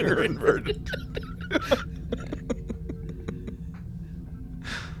inverted.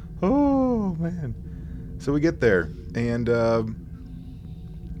 Oh man! So we get there, and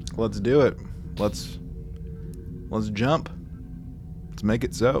let's do it. Let's jump. Let's make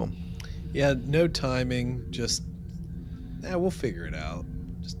it so. Yeah, no timing, just we'll figure it out.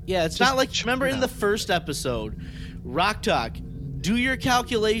 Yeah, it's Just not like, check remember it in the out. first episode, Rock Talk, do your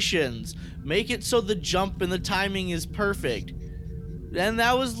calculations. Make it so the jump and the timing is perfect. And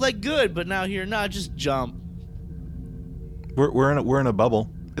that was like good, but now here, not just jump. We're in a bubble.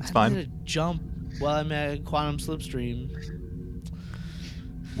 It's I'm fine. gonna jump while I'm at quantum slipstream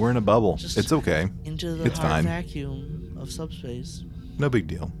We're in a bubble. Just- It's okay. into the It's hard fine. vacuum of subspace. No big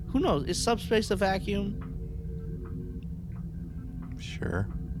deal. Who knows? Is subspace a vacuum? Sure.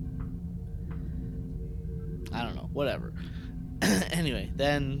 I don't know. Whatever. Anyway,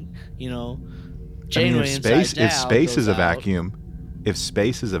 then I mean, Janeway if inside space Dal is goes a out, vacuum, if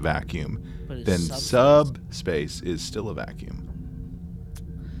space is a vacuum, but it's then subspace. subspace is still a vacuum.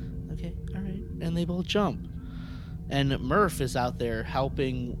 Okay, all right. And they both jump. And Murph is out there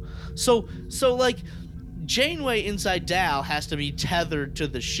helping. So like Janeway inside Dal has to be tethered to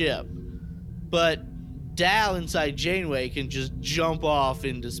the ship. But Dal inside Janeway can just jump off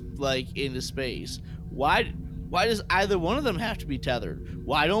into space. Why does either one of them have to be tethered?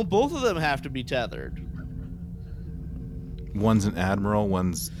 Why don't both of them have to be tethered? One's an admiral,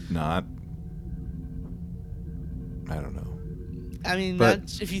 one's not. I don't know. I mean, But-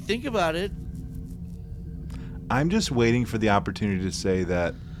 that's, if you think about it, I'm just waiting for the opportunity to say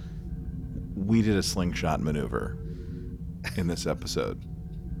that we did a slingshot maneuver in this episode.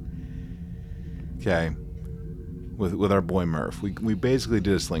 Okay. With our boy Murph. We basically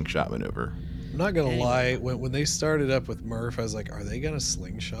did a slingshot maneuver. I'm not gonna Anyway. lie. When they started up with Murph, I was like, "Are they gonna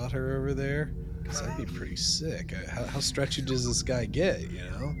slingshot her over there? Because that'd be pretty sick. How stretchy does this guy get? You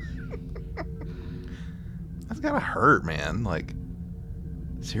know? That's gotta hurt, man. Like,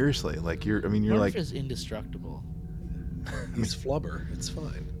 seriously. Like, you're Murph like, is indestructible. He's flubber. It's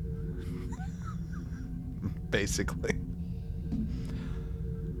fine. basically.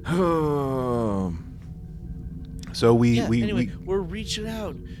 So Anyway, we're reaching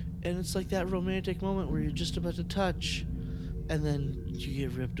out, and it's like that romantic moment where you're just about to touch, and then you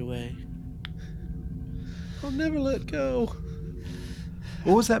get ripped away. I'll never let go.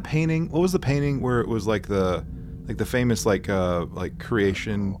 what was that painting? What was the painting where it was like the famous like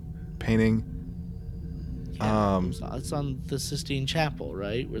creation painting? Yeah, it's on the Sistine Chapel,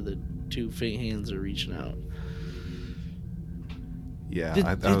 right, where the two hands are reaching out. Yeah,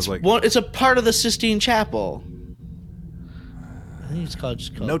 I It's was like, it's a part of the Sistine Chapel. I think it's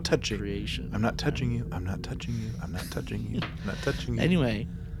just called no touching. Creation. I'm not touching you. I'm not touching you. I'm not touching you. I'm not touching you. Anyway,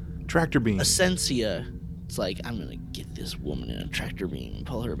 Tractor beam. Essentia. It's like, I'm gonna get this woman in a tractor beam and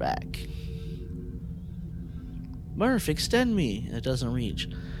pull her back. Murph, extend me. And it doesn't reach.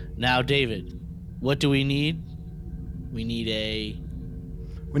 Now, David, what do we need? We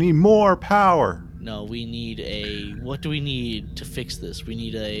need more power. we need what do we need to fix this? We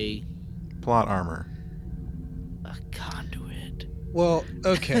need a Plot armor. conduit. Well,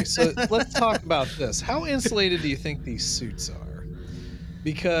 okay. So let's talk about this. How insulated do you think these suits are?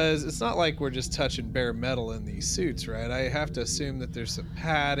 Because it's not like we're just touching bare metal in these suits, right? I have to assume that there's some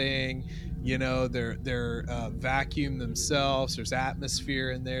padding, they're vacuum themselves. There's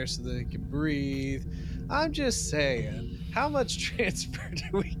atmosphere in there so they can breathe. I'm just saying, how much transfer do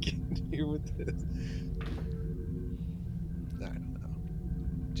we get here with this? I don't know.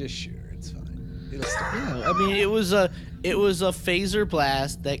 Just shoot her. It's fine. It'll stop. Yeah, I mean, it was a phaser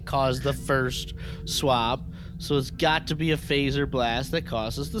blast that caused the first swap, so it's got to be a phaser blast that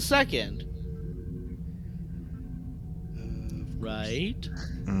causes the second, right?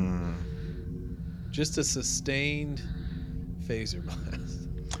 Just a sustained phaser blast.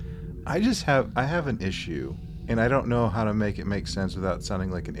 I have an issue, and I don't know how to make it make sense without sounding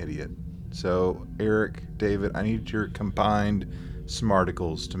like an idiot. So, Eric, David, I need your combined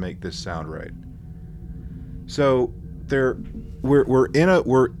smarticles to make this sound right. So,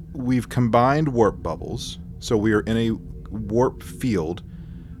 we've combined warp bubbles. So we are in a warp field,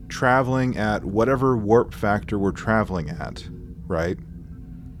 traveling at whatever warp factor we're traveling at, right?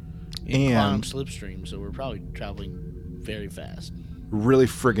 In quantum slipstream, so we're probably traveling very fast. Really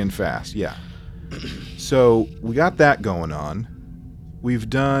friggin' fast, yeah. So we got that going on. We've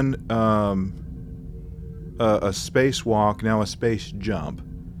done a spacewalk, now a space jump,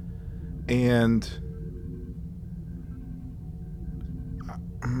 and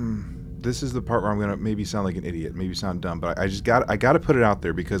this is the part where I'm gonna maybe sound like an idiot, maybe sound dumb, but I gotta put it out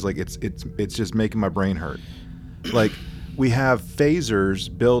there because like it's just making my brain hurt. Like, we have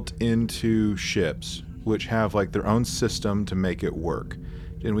phasers built into ships, which have like their own system to make it work,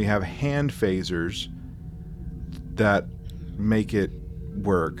 and we have hand phasers that make it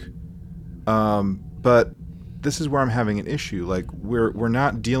work. But this is where I'm having an issue. Like, we're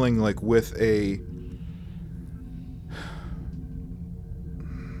not dealing like with a.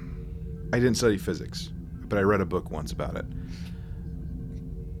 I didn't study physics, but I read a book once about it.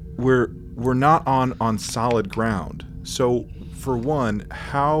 We're not on solid ground. So, for one,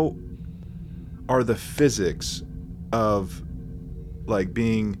 how are the physics of like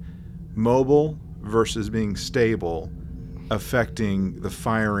being mobile versus being stable affecting the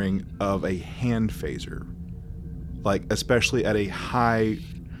firing of a hand phaser? Like, especially at a high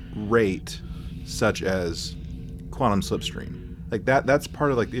rate such as quantum slipstream. Like that's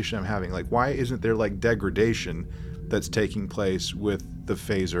part of like the issue I'm having. Like, why isn't there like degradation that's taking place with the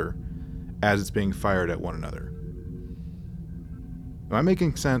phaser as it's being fired at one another? Am I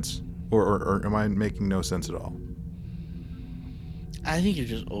making sense, or am I making no sense at all? I think you're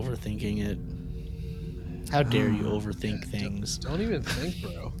just overthinking it. How dare you overthink things? Don't even think,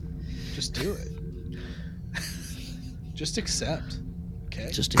 bro. Just do it. Just accept. Okay?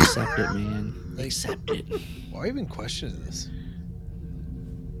 Just accept it, man. Accept it. Why even question this?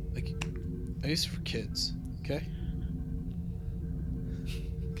 Like, it's for kids. Okay?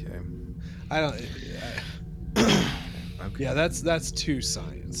 Okay. I don't. Okay. Yeah, that's too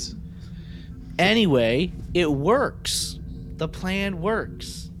science. Anyway, it works. The plan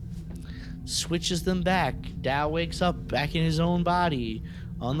works. Switches them back. Dow wakes up back in his own body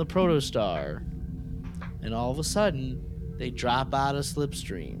on the protostar. And all of a sudden, they drop out of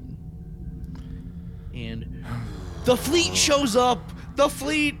Slipstream. And the fleet shows up. The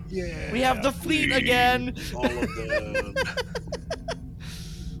fleet. Yeah. We have the fleet again. All of them.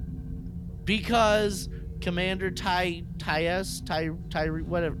 Because Commander Tyce, I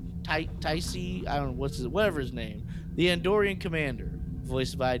don't know whatever his name, the Andorian commander,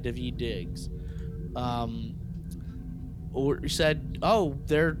 voiced by Daveed Diggs, or said, "Oh,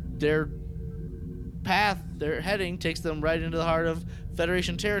 their path, their heading takes them right into the heart of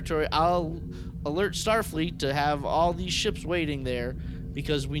Federation territory. I'll alert Starfleet to have all these ships waiting there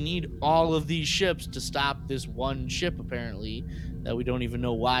because we need all of these ships to stop this one ship apparently that we don't even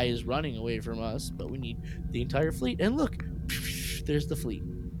know why is running away from us, but we need the entire fleet. And look, there's the fleet."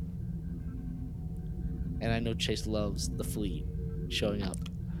 And I know Chase loves the fleet showing up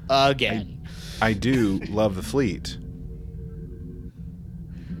again. I do love the fleet.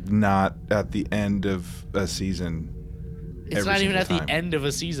 Not at the end of a season. It's not even at the end of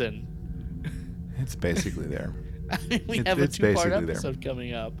a season. It's basically there. I mean, we have a 2-part episode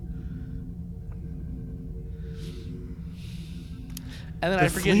coming up. And then I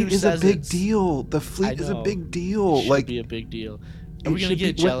forget who says the fleet is a big deal. The fleet is a big deal. It should be a big deal. Are we going to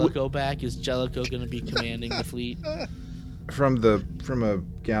get Jellicoe back? Is Jellicoe going to be commanding the fleet? From a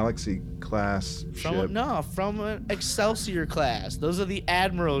Galaxy class ship? No, from an Excelsior class. Those are the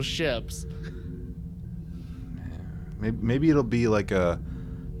Admiral's ships. Maybe it'll be like an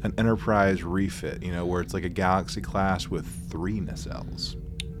Enterprise refit, where it's like a Galaxy class with 3 nacelles.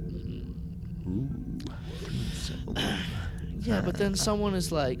 Ooh. Yeah, but then someone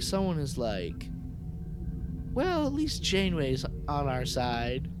is like, well, at least Janeway's on our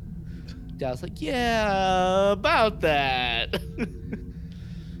side. Dow's like, yeah, about that.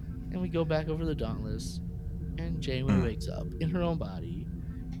 And we go back over the Dauntless, and Janeway wakes up in her own body,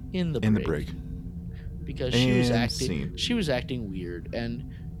 in the brig, because she was acting weird.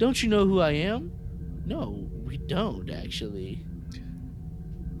 And don't you know who I am? No, we don't actually.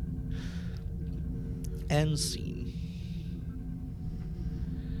 End scene.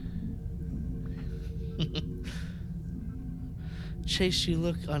 Chase, you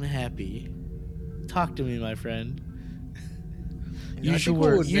look unhappy. Talk to me, my friend. Use your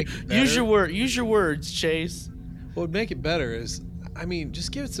words. Use your words, Chase. What would make it better is, I mean,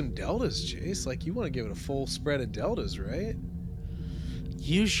 just give it some deltas, Chase. Like, you want to give it a full spread of deltas, right?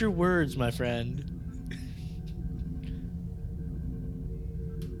 Use your words, my friend.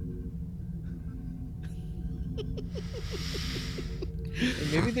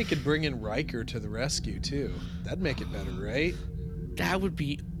 And maybe they could bring in Riker to the rescue too. That'd make it better, right? That would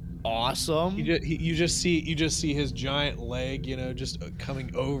be awesome. You just see his giant leg, just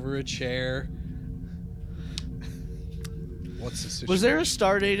coming over a chair. What's the situation? Was there a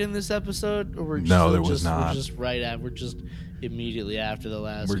star date in this episode, or there was not. We're just immediately after the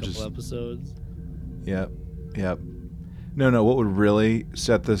last couple episodes. Yep. No. What would really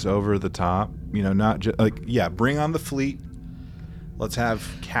set this over the top? Not just bring on the fleet. Let's have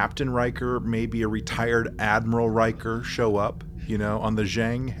Captain Riker, maybe a retired Admiral Riker, show up. On the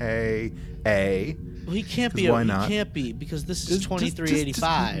Zheng He A. Well, he can't be. Why not? He can't be because this is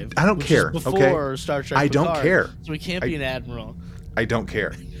 2385. I don't care. Is before Star Trek. I don't Picard, care. So he can't be an admiral. I don't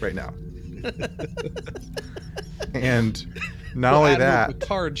care right now. And not only Admiral that,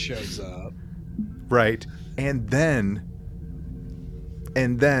 Picard shows up. Right, and then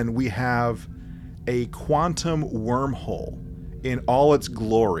we have a quantum wormhole in all its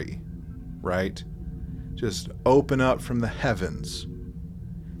glory, right? Just open up from the heavens,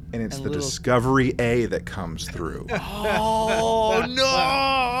 and it's the Discovery A that comes through. Oh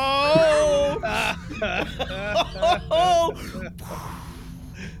no!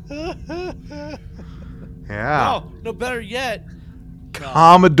 Yeah. No, better yet,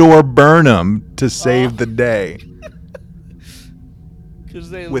 Commodore Burnham to save the day.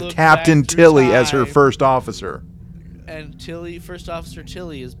 With Captain Tilly as her first officer. And First Officer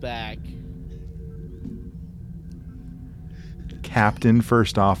Tilly is back. Captain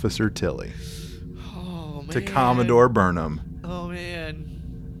First Officer Tilly. Oh, man. To Commodore Burnham. Oh,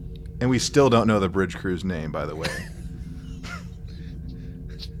 man. And we still don't know the bridge crew's name, by the way.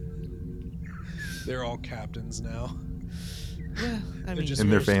 They're all captains now. Yeah, I mean, in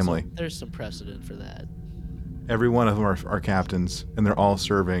their family. There's some precedent for that. Every one of them are captains, and they're all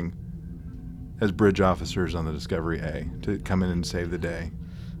serving as bridge officers on the Discovery A to come in and save the day.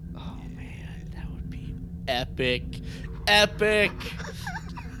 Oh, man, that would be epic. Epic!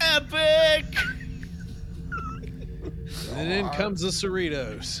 Epic! And in comes the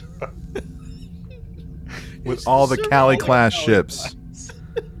Cerritos. With all the Cali class ships.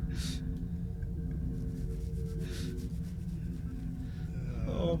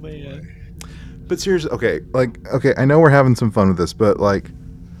 Oh, man. But seriously, okay, I know we're having some fun with this, but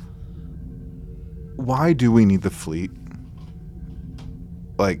why do we need the fleet?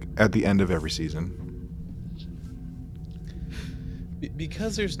 At the end of every season?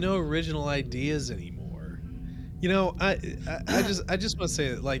 Because there's no original ideas anymore. I just want to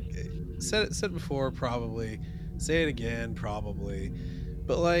say that, said it before, probably. Say it again, probably.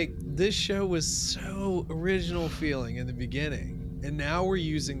 But this show was so original feeling in the beginning, and now we're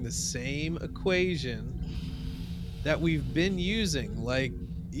using the same equation that we've been using.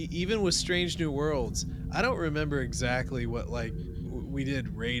 Even with Strange New Worlds, I don't remember exactly what we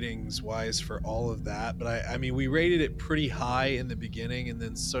did ratings wise for all of that, but I mean we rated it pretty high in the beginning and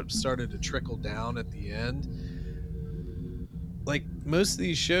then started to trickle down at the end. Most of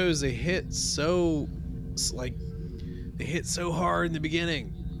these shows, they hit so hard in the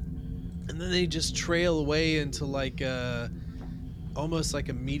beginning, and then they just trail away into almost like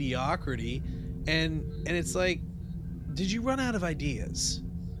a mediocrity, and it's did you run out of ideas?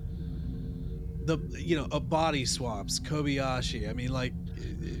 A body swaps, Kobayashi. I mean,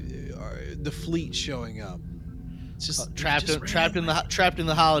 the fleet showing up. It's just trapped in the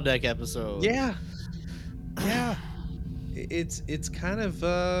holodeck episode. Yeah. It's kind of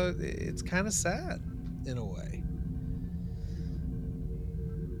sad in a way.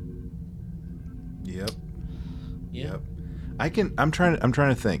 Yep. I'm trying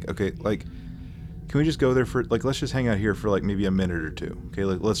to think. Okay, can we just go there for let's just hang out here for maybe a minute or two. Okay,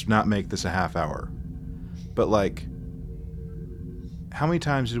 let's not make this a half hour. But how many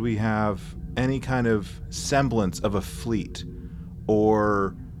times did we have any kind of semblance of a fleet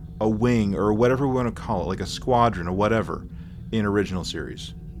or a wing or whatever we want to call it, like a squadron or whatever, in original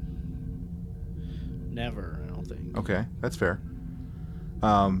series? Never, I don't think. Okay, that's fair.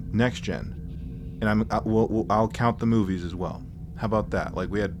 Next gen, and I'll count the movies as well. How about that? Like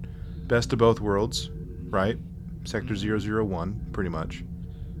we had Best of Both Worlds, right? Sector 001, pretty much,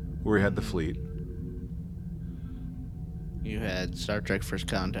 where we had the fleet. You had Star Trek First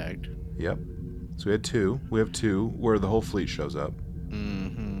Contact. Yep. So we had two. We have two where the whole fleet shows up.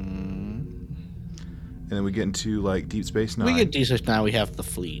 Mm-hmm. And then we get into like Deep Space Nine. We get Deep Space Nine. We have the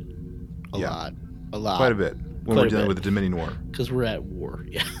fleet. A lot. Quite a bit. When we're dealing with the Dominion War. Because we're at war.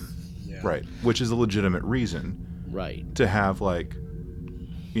 Yeah. Right. Which is a legitimate reason. Right. To have like,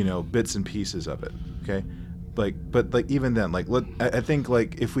 bits and pieces of it. Okay. But even then, I think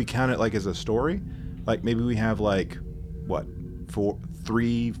like if we count it like as a story, like maybe we have like, what, 4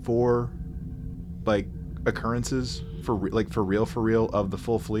 like occurrences for real of the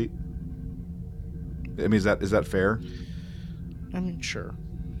full fleet. I mean, is that fair? I mean, sure.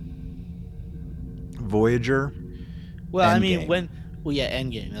 Voyager. Well, Endgame. I mean,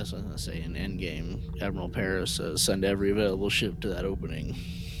 Endgame. That's what I was gonna say. In Endgame, Admiral Paris says, "Send every available ship to that opening."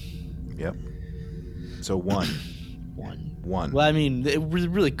 Yep. So one. Well, I mean, it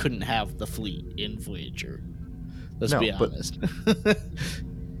really couldn't have the fleet in Voyager. Let's be honest.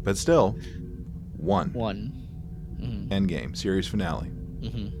 But still, one. Mm-hmm. Endgame, series finale.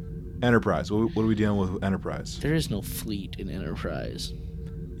 Mm-hmm. Enterprise. What are we dealing with Enterprise? There is no fleet in Enterprise.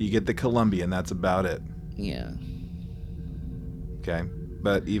 You get the Columbian. That's about it. Yeah. Okay.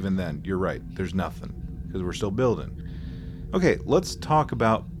 But even then, you're right. There's nothing because we're still building. Okay, let's talk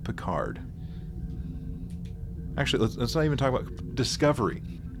about Picard. Actually, let's not even talk about Discovery.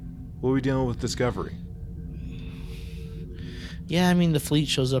 What are we dealing with Discovery? Yeah, I mean, the fleet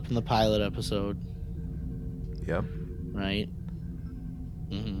shows up in the pilot episode. Yep. Right?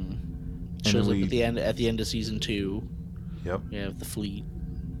 Mm-hmm. Shows up at the end of season 2. Yep. We have the fleet.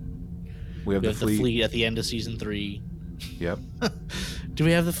 We have the fleet at the end of season 3. Yep. Do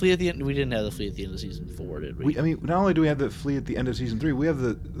we have the fleet at the end? We didn't have the fleet at the end of season 4, did we? I mean, not only do we have the fleet at the end of season 3, we have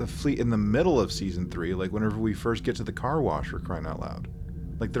the fleet in the middle of season 3, like whenever we first get to the car wash, for crying out loud.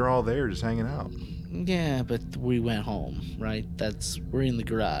 Like they're all there just hanging out. Yeah, but we went home, right? We're in the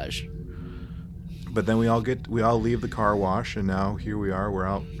garage. But then we all leave the car wash, and now here we are. We're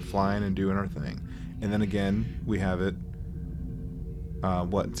out flying and doing our thing. And then again, we have it.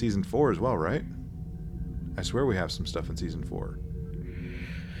 Season 4 as well, right? I swear we have some stuff in season 4.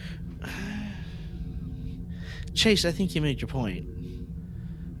 Chase, I think you made your point.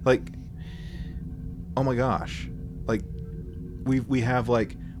 Like, oh my gosh, like we have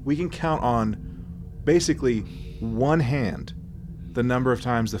like we can count on basically one hand the number of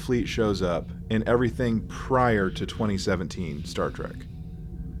times the fleet shows up in everything prior to 2017 Star Trek.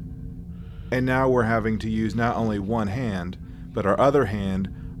 And now we're having to use not only one hand, but our other hand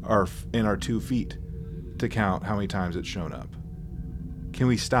in our 2 feet to count how many times it's shown up. Can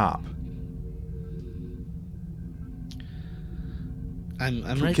we stop? I'm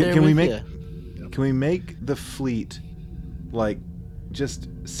right there with you. Can we make the fleet like just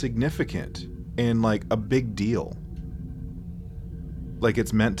significant and like a big deal? Like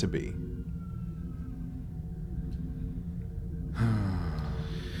it's meant to be.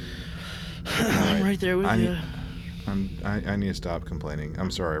 I'm right there with you. I need to stop complaining.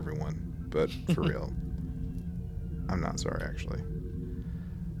 I'm sorry, everyone, but for real, I'm not sorry actually.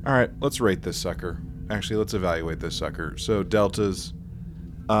 All right, let's rate this sucker. Actually, let's evaluate this sucker. So deltas.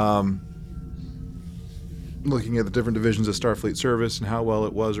 Looking at the different divisions of Starfleet service and how well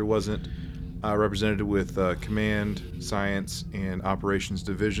it was or wasn't represented with command, science, and operations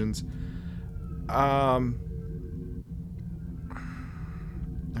divisions. I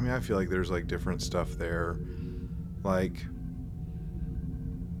mean, I feel like there's like different stuff there. Like,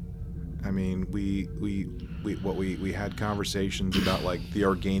 I mean, we had conversations about like the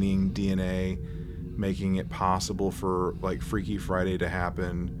organing DNA, making it possible for like Freaky Friday to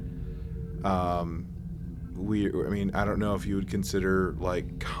happen. I mean, I don't know if you would consider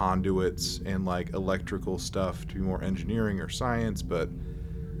like conduits and like electrical stuff to be more engineering or science, but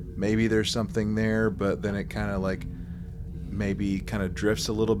maybe there's something there. But then it kind of like maybe kind of drifts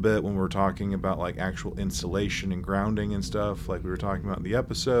a little bit when we're talking about like actual insulation and grounding and stuff like we were talking about in the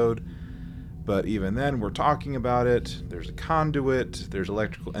episode. But even then, we're talking about it. There's a conduit. There's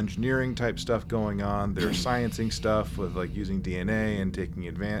electrical engineering type stuff going on. There's sciencing stuff with like using DNA and taking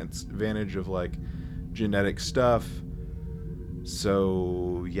advantage of like genetic stuff.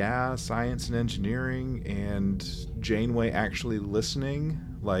 So, yeah, science and engineering and Janeway actually listening,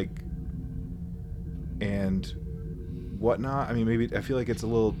 like, and whatnot. I mean, maybe I feel like it's a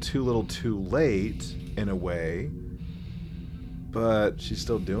little too late in a way, but she's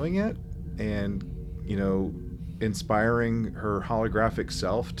still doing it and, inspiring her holographic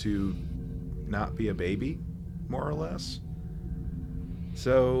self to not be a baby, more or less.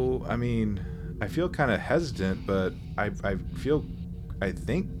 So, I mean, I feel kind of hesitant, but I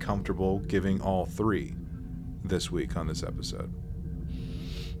think comfortable giving all 3 this week on this episode.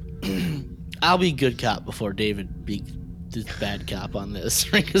 I'll be good cop before David be the bad cop on this,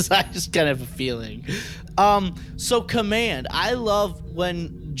 because I just kind of have a feeling. So Command, I love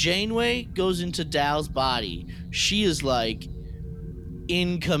when Janeway goes into Dal's body. She is like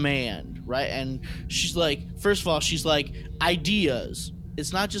in command, right? And she's like, first of all, she's like, ideas.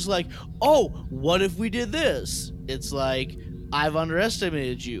 It's not just like, oh, what if we did this? It's like, I've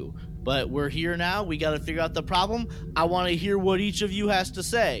underestimated you, but we're here now. We got to figure out the problem. I want to hear what each of you has to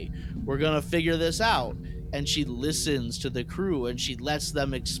say. We're going to figure this out. And she listens to the crew and she lets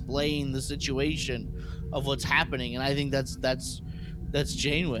them explain the situation of what's happening. And I think that's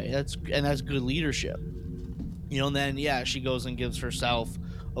Janeway. That's good leadership. And then, yeah, she goes and gives herself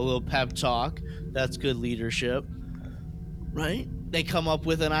a little pep talk. That's good leadership, right? They come up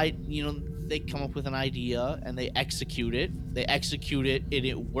with an idea and they execute it. And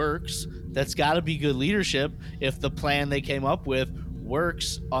it works. That's got to be good leadership. If the plan they came up with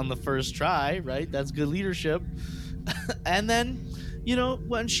works on the first try, right? That's good leadership. And then,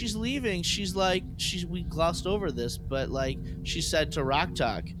 when she's leaving, she's like, we glossed over this, but like she said to Rock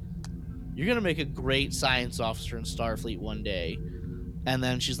Talk, you're going to make a great science officer in Starfleet one day. And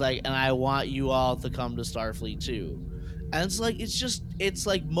then she's like, and I want you all to come to Starfleet too. And it's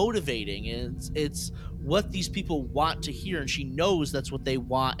like motivating. It's what these people want to hear, and she knows that's what they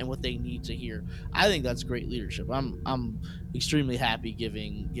want and what they need to hear. I think that's great leadership. I'm extremely happy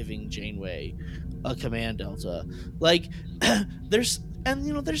giving Janeway a command delta. Like there's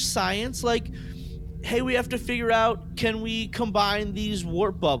science, like, hey, we have to figure out, can we combine these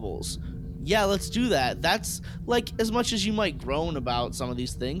warp bubbles? Yeah, let's do that. That's like, as much as you might groan about some of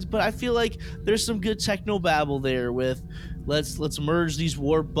these things, but I feel like there's some good technobabble there with let's merge these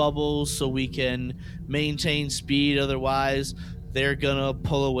warp bubbles so we can maintain speed. Otherwise, they're gonna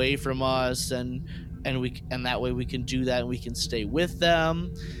pull away from us, and that way we can do that and we can stay with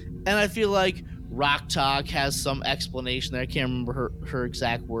them. And I feel like Rock Talk has some explanation there. I can't remember her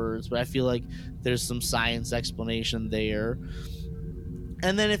exact words, but I feel like there's some science explanation there.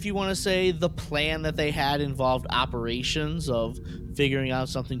 And then if you want to say the plan that they had involved operations of figuring out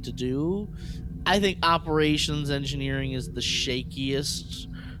something to do, I think operations engineering is the shakiest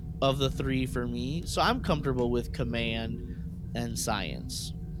of the 3 for me. So I'm comfortable with command and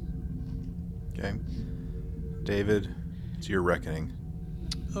science. Okay. David, it's your reckoning.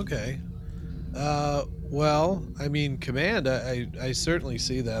 Okay. Well, I mean, command, I certainly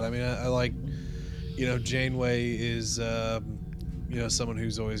see that. I mean, I like, Janeway is... someone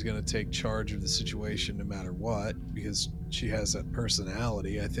who's always going to take charge of the situation no matter what, because she has that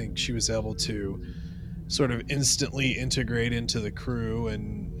personality. I think she was able to sort of instantly integrate into the crew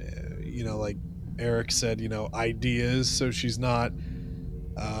and, like Eric said, ideas. So she's not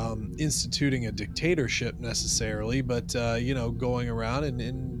instituting a dictatorship necessarily, but, going around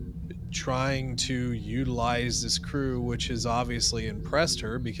and trying to utilize this crew, which has obviously impressed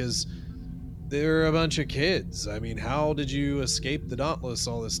her because they're a bunch of kids. I mean, how did you escape the Dauntless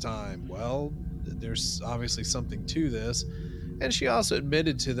all this time? Well, there's obviously something to this. And she also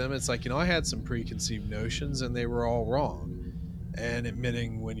admitted to them, it's like, I had some preconceived notions and they were all wrong. And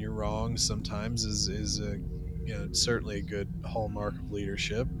admitting when you're wrong sometimes is certainly a good hallmark of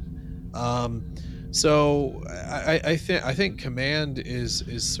leadership. So I think command is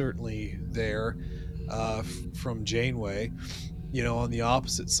certainly there from Janeway. On the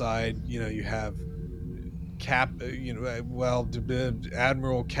opposite side, you have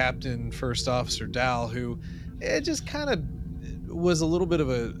Admiral Captain First Officer Dal, who just kind of was a little bit of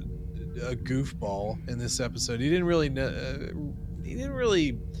a goofball in this episode. He didn't really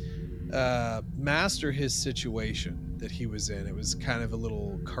master his situation that he was in. It was kind of a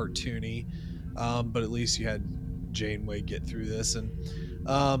little cartoony, but at least you had Janeway get through this. And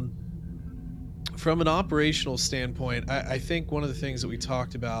from an operational standpoint, I think one of the things that we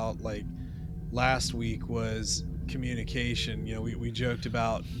talked about like last week was communication. We joked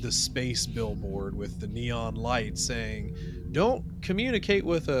about the space billboard with the neon light saying, "Don't communicate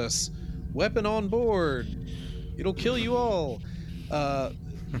with us, weapon on board, it'll kill you all."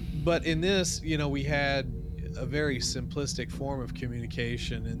 But in this, we had a very simplistic form of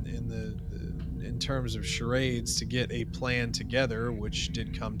communication in terms of charades to get a plan together, which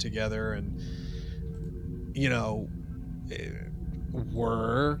did come together and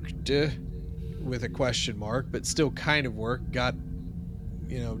worked with a question mark, but still kind of worked. Got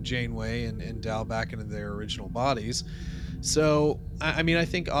Janeway and Dal back into their original bodies. So I mean, I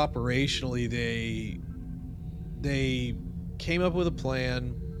think operationally they came up with a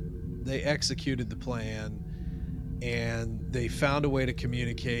plan, they executed the plan, and they found a way to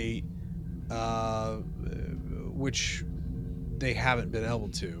communicate, which they haven't been able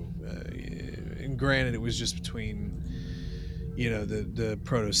to. And granted, it was just between the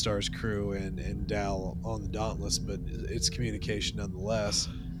Protostars crew and Dal on the Dauntless, but it's communication nonetheless.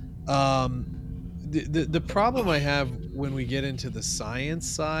 The problem I have when we get into the science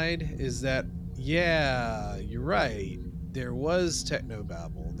side is that, yeah, you're right, there was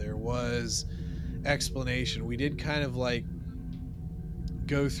technobabble, there was explanation. We did kind of like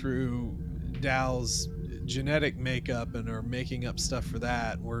go through Dal's genetic makeup and are making up stuff for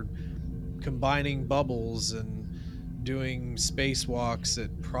that. We're combining bubbles and doing spacewalks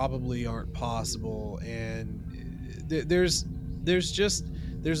that probably aren't possible, and there's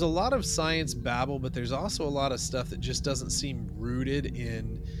a lot of science babble, but there's also a lot of stuff that just doesn't seem rooted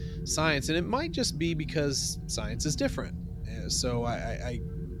in science, and it might just be because science is different. So I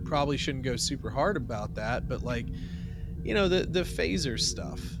probably shouldn't go super hard about that, but like the phaser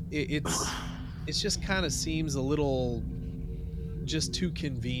stuff, it's just kind of seems a little just too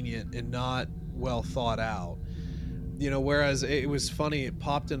convenient and not well thought out. Whereas it was funny, it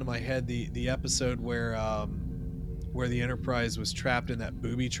popped into my head the episode where the Enterprise was trapped in that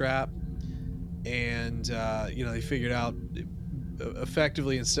booby trap, and they figured out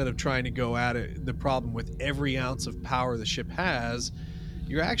effectively, instead of trying to go at it, the problem with every ounce of power the ship has,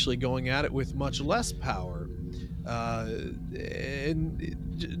 you're actually going at it with much less power. And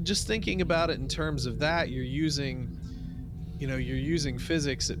just thinking about it in terms of that, you're using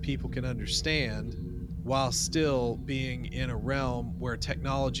physics that people can understand, while still being in a realm where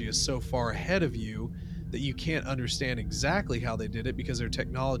technology is so far ahead of you that you can't understand exactly how they did it because their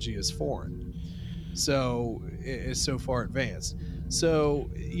technology is foreign. So it's so far advanced. So,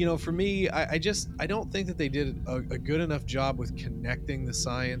 for me, I don't think that they did a good enough job with connecting the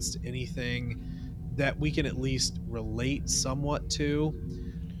science to anything that we can at least relate somewhat to,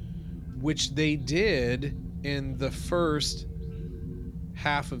 which they did in the first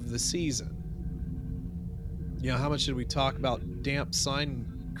half of the season. How much did we talk about damp sine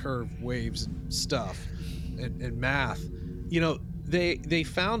curve waves and stuff and math? They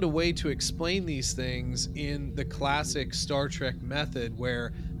found a way to explain these things in the classic Star Trek method,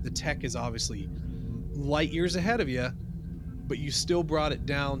 where the tech is obviously light years ahead of you, but you still brought it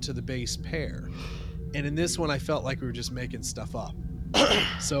down to the base pair. And in this one, I felt like we were just making stuff up.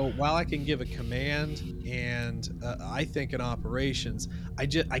 So while I can give a command and I think in operations, I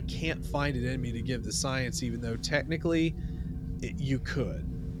can't find it in me to give the science, even though technically you could.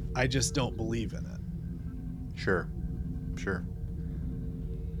 I just don't believe in it. Sure.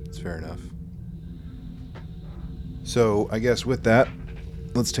 It's fair enough. So I guess with that,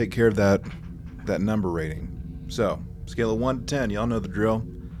 let's take care of that number rating. So scale of 1 to 10, y'all know the drill.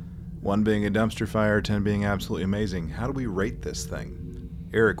 1 being a dumpster fire, 10 being absolutely amazing. How do we rate this thing?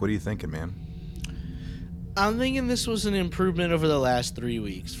 Eric, what are you thinking, man? I'm thinking this was an improvement over the last 3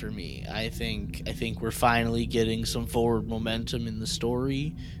 weeks for me. I think we're finally getting some forward momentum in the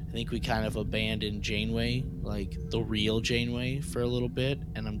story. I think we kind of abandoned Janeway, like the real Janeway, for a little bit,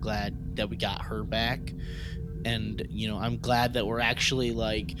 and I'm glad that we got her back. And I'm glad that we're actually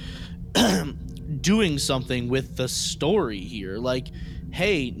like doing something with the story here. Like,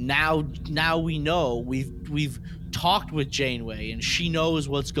 hey, now we know we've talked with Janeway and she knows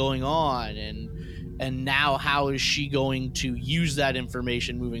what's going on, and now how is she going to use that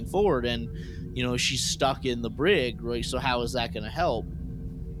information moving forward? And she's stuck in the brig, right? So how is that going to help?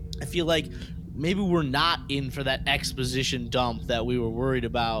 I feel like maybe we're not in for that exposition dump that we were worried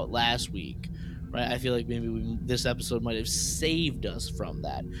about last week, right? I feel like maybe this episode might have saved us from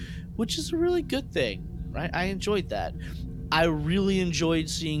that, which is a really good thing, right? I enjoyed that. I really enjoyed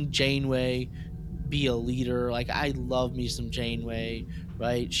seeing Janeway be a leader. Like, I love me some Janeway,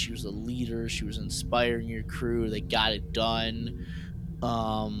 right? She was a leader. She was inspiring your crew. They got it done.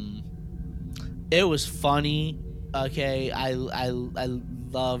 It was funny. Okay, I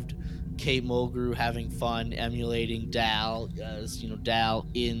loved Kate Mulgrew having fun emulating Dal, Dal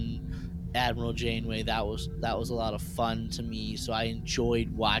in Admiral Janeway. That was a lot of fun to me. So I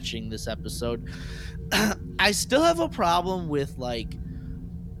enjoyed watching this episode. I still have a problem with like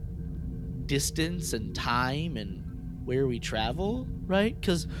distance and time and where we travel, right?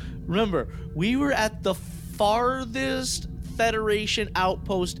 Because remember, we were at the farthest Federation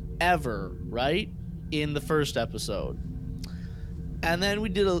outpost ever, right? In the first episode. And then we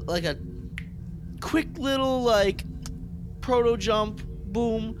did a quick little like proto jump,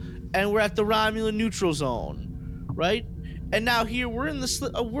 boom, and we're at the Romulan neutral zone, right? And now here we're in the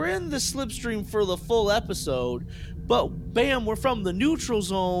slipstream for the full episode, but bam, we're from the neutral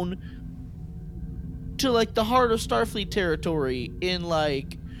zone to like the heart of Starfleet territory in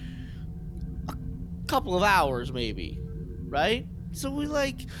like a couple of hours, maybe, right? So we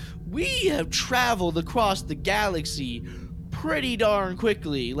have traveled across the galaxy pretty darn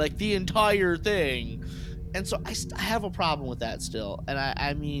quickly, like the entire thing. And so I have a problem with that still. And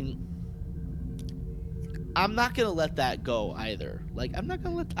I mean, I'm not going to let that go either. Like, I'm not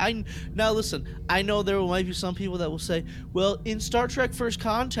going to now listen, I know there might be some people that will say, well, in Star Trek First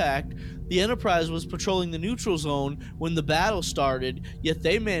Contact, the Enterprise was patrolling the neutral zone when the battle started, yet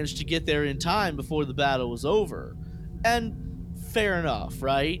they managed to get there in time before the battle was over. And fair enough,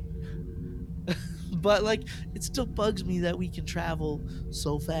 right? But like, it still bugs me that we can travel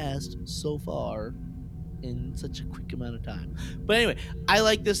so fast, so far, in such a quick amount of time. But anyway, I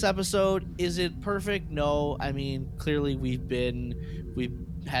like this episode. Is it perfect? No. I mean, clearly we've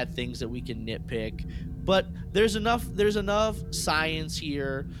had things that we can nitpick, but there's enough science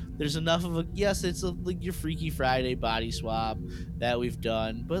here. There's enough of it's like your Freaky Friday body swap that we've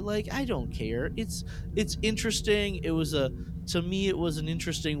done, but like, I don't care. It's interesting. To me it was an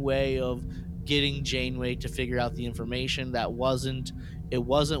interesting way of getting Janeway to figure out the information that wasn't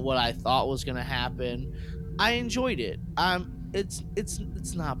what I thought was going to happen. I enjoyed it.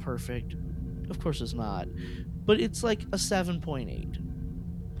 It's not perfect. Of course it's not. But it's like a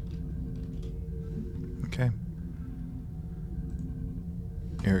 7.8. Okay.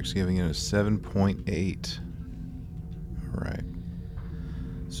 Eric's giving it a 7.8. All right.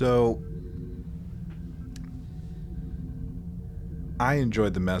 So I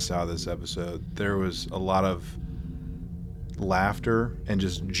enjoyed the mess out of this episode. There was a lot of laughter and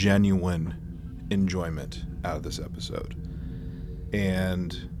just genuine enjoyment out of this episode.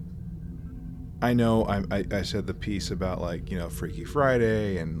 And I know I said the piece about like, Freaky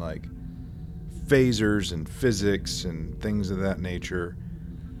Friday and like phasers and physics and things of that nature.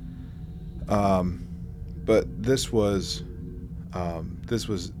 But this was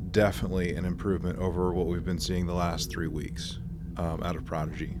definitely an improvement over what we've been seeing the last 3 weeks out of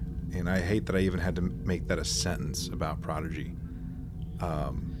Prodigy. And I hate that I even had to make that a sentence about Prodigy.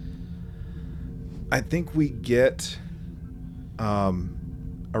 I think we get a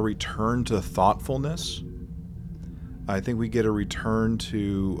return to thoughtfulness. I think we get a return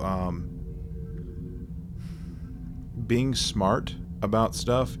to being smart about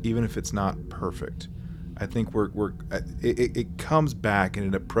stuff, even if it's not perfect. I think it comes back and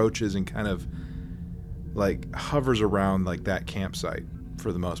it approaches and kind of like hovers around like that campsite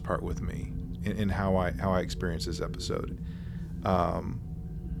for the most part with me in how I experience this episode.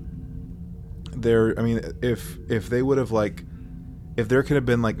 If they would have like, if there could have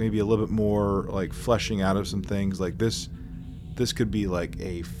been like maybe a little bit more like fleshing out of some things like this could be like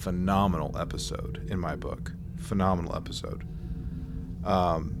a phenomenal episode in my book. Phenomenal episode.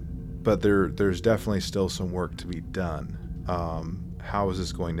 But there's definitely still some work to be done. How is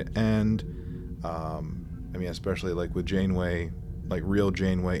this going to end? Especially like with Janeway, like real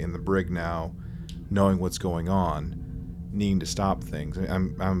Janeway in the brig now, knowing what's going on, needing to stop things.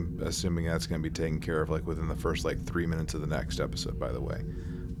 I'm assuming that's going to be taken care of like within the first like 3 minutes of the next episode, by the way,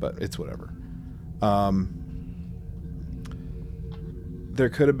 but it's whatever. There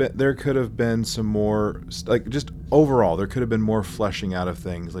could have been some more, like, just overall there could have been more fleshing out of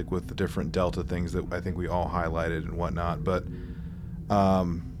things, like with the different Delta things that I think we all highlighted and whatnot. But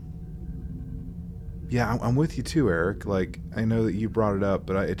yeah, I'm with you too, Eric. Like, I know that you brought it up,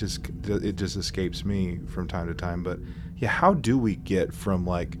 but it just escapes me from time to time. But yeah, how do we get from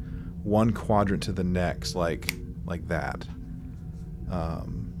like one quadrant to the next, like that?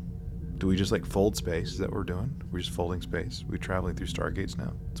 Do we just like fold space? Is that what we're doing? We're just folding space. We're traveling through stargates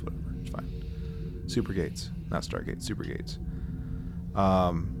now. It's whatever. It's fine. Super gates, not stargates. Super gates.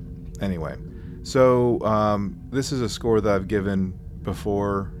 Anyway, so this is a score that I've given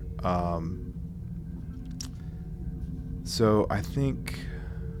before. So I think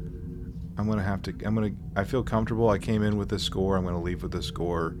I feel comfortable. I came in with this score. I'm going to leave with this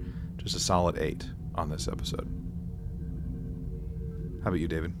score, just a solid 8 on this episode. How about you,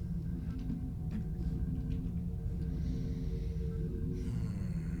 David?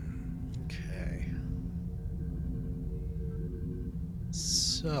 Okay.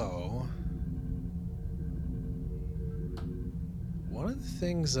 So one of the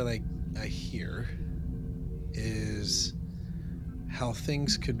things that I hear is how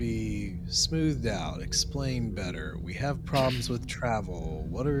things could be smoothed out, explained better. We have problems with travel.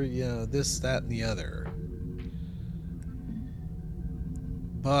 What are, this, that, and the other.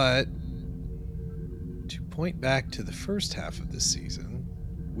 But to point back to the first half of this season,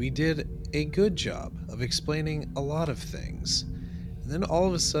 we did a good job of explaining a lot of things. And then all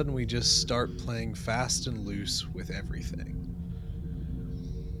of a sudden we just start playing fast and loose with everything.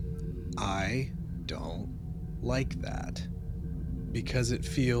 I don't like that because it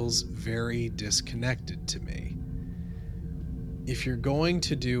feels very disconnected to me. If you're going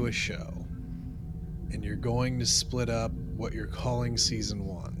to do a show and you're going to split up what you're calling season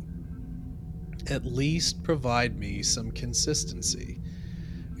 1, at least provide me some consistency.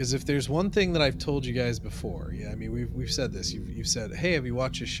 Because if there's one thing that I've told you guys before, we've said this. You've said, "Hey, have you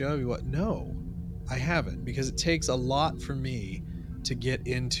watched a show?" No, I haven't, because it takes a lot for me to get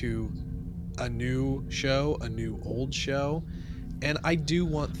into a new show, a new old show, and I do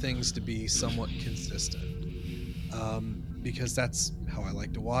want things to be somewhat consistent, because that's how I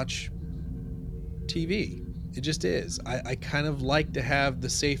like to watch TV. It just is. I kind of like to have the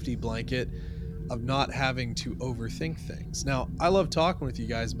safety blanket of not having to overthink things. Now, I love talking with you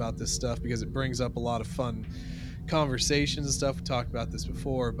guys about this stuff because it brings up a lot of fun conversations and stuff. We talked about this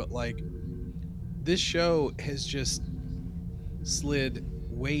before, but like, this show has just slid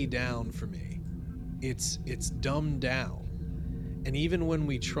way down for me. It's dumbed down. And even when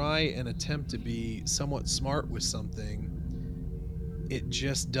we try and attempt to be somewhat smart with something, it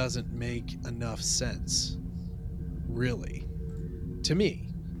just doesn't make enough sense, really, to me.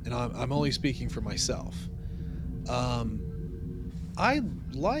 And I'm only speaking for myself. I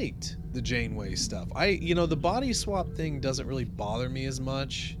liked the Janeway stuff. The body swap thing doesn't really bother me as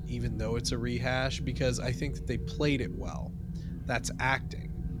much, even though it's a rehash, because I think that they played it well. That's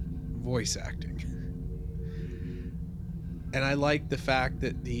acting, voice acting. And I like the fact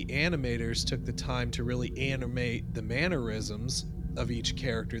that the animators took the time to really animate the mannerisms of each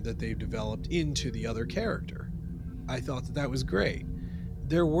character that they've developed into the other character. I thought that was great.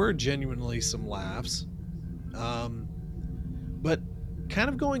 There were genuinely some laughs. But kind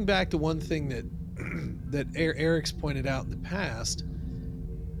of going back to one thing that Eric's pointed out in the past,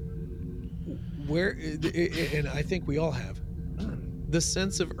 and I think we all have, the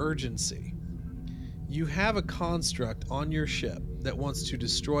sense of urgency. You have a construct on your ship that wants to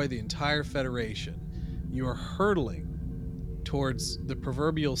destroy the entire Federation. You are hurtling towards the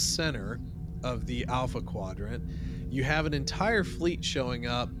proverbial center of the Alpha Quadrant. You have an entire fleet showing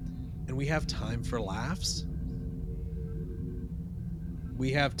up, and we have time for laughs.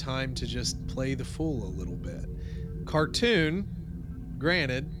 We have time to just play the fool a little bit. Cartoon,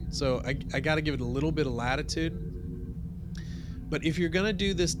 granted, so I got to give it a little bit of latitude. But if you're going to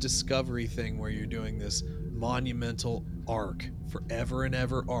do this Discovery thing where you're doing this monumental arc, forever and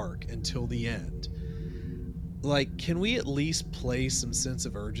ever arc until the end, like, can we at least play some sense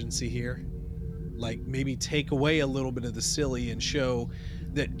of urgency here? Like, maybe take away a little bit of the silly and show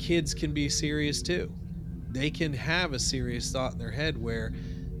that kids can be serious too. They can have a serious thought in their head where,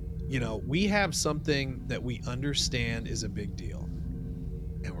 we have something that we understand is a big deal,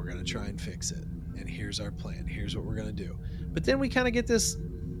 and we're going to try and fix it. And here's our plan. Here's what we're going to do. But then we kind of get this,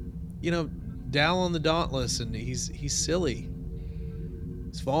 Dal on the Dauntless, and he's silly.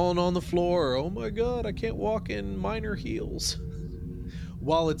 He's falling on the floor. Oh my God, I can't walk in minor heels.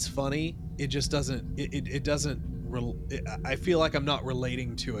 While it's funny, it just doesn't, I feel like I'm not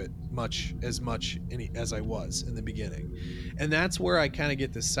relating to it as much as I was in the beginning. And that's where I kind of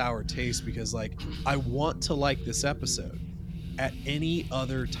get this sour taste, because like, I want to like this episode at any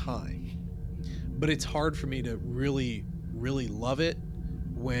other time. But it's hard for me to really, really love it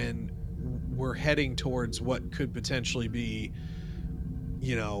when we're heading towards what could potentially be,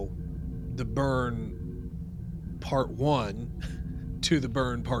 the burn part 1 to the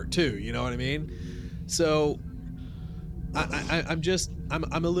burn part 2. You know what I mean? So I'm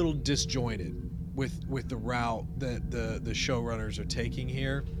a little disjointed with the route that the showrunners are taking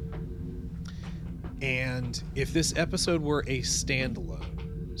here. And if this episode were a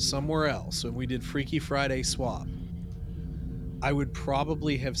standalone somewhere else, and we did Freaky Friday swap, I would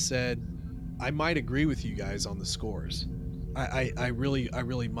probably have said, I might agree with you guys on the scores. I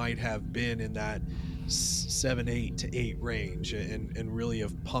really might have been in that 7-8 to 8 range and really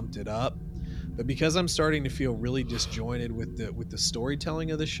have pumped it up. But because I'm starting to feel really disjointed with the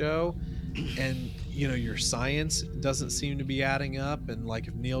storytelling of the show, and your science doesn't seem to be adding up. And like,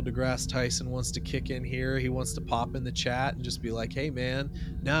 if Neil deGrasse Tyson wants to kick in here, he wants to pop in the chat and just be like, hey man,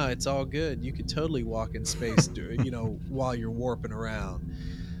 no, it's all good, you could totally walk in space while you're warping around.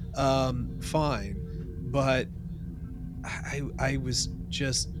 Fine. But I was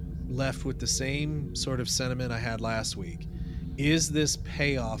just left with the same sort of sentiment I had last week. Is this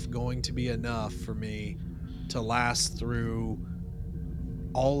payoff going to be enough for me to last through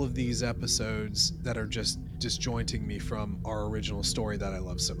all of these episodes that are just disjointing me from our original story that I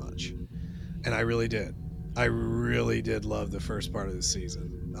love so much? And I really did love the first part of the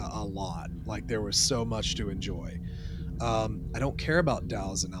season a lot. Like, there was so much to enjoy. I don't care about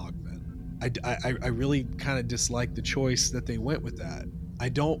Dallas and Ogden. I really kind of dislike the choice that they went with that. I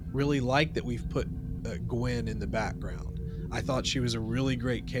don't really like that we've put Gwen in the background. I thought she was a really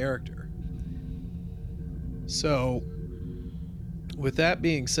great character. So, with that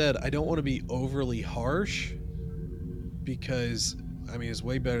being said, I don't want to be overly harsh, because, I mean, it's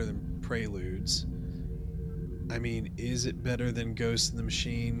way better than Preludes. I mean, is it better than Ghost in the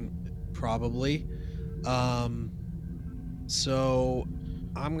Machine? Probably. So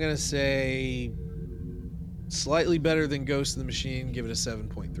I'm going to say slightly better than Ghost in the Machine, give it a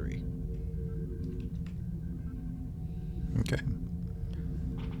 7.3. Okay.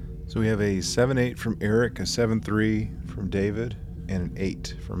 So we have a 7.8 from Eric, a 7.3 from David, and an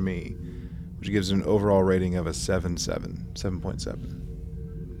 8 from me, which gives an overall rating of a 7.7.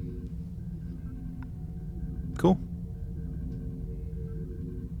 Cool.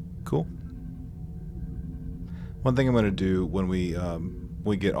 One thing I'm going to do when we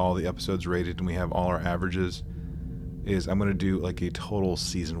get all the episodes rated and we have all our averages is I'm going to do like a total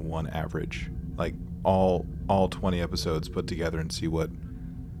season 1 average, like all 20 episodes put together, and see what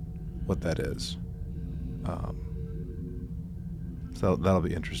that is. So that'll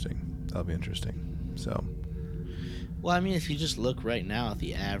be interesting. So, well, I mean, if you just look right now at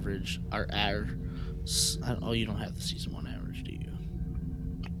the average, you don't have the season 1 average, do you?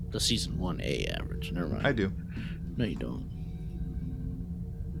 The season 1A average. Never mind. I do. No, you don't.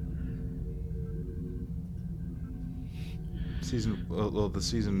 The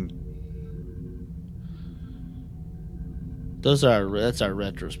season. That's our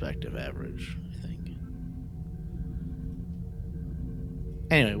retrospective average, I think.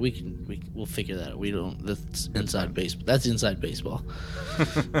 Anyway, we'll figure that out. That's inside baseball. That's inside baseball.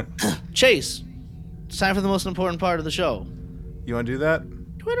 Chase, it's time for the most important part of the show. You want to do that?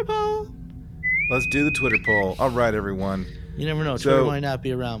 Twitter poll. Let's do the Twitter poll. All right, everyone. You never know. Twitter might not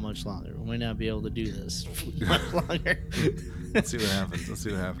be around much longer. We might not be able to do this much longer. Let's see what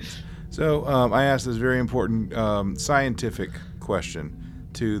happens. So I asked this very important scientific question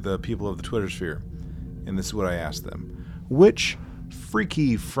to the people of the Twitter sphere, and this is what I asked them. Which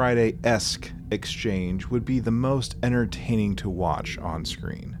Freaky Friday-esque exchange would be the most entertaining to watch on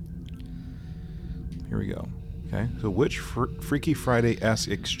screen? Here we go. Okay, so which Freaky Friday-esque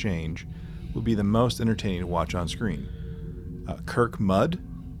exchange would be the most entertaining to watch on screen? Kirk Mudd,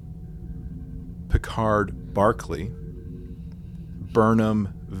 Picard Barkley,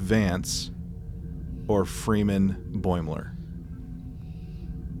 Burnham Vance, or Freeman Boimler?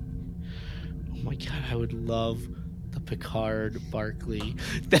 Oh my god, I would love the Picard Barkley.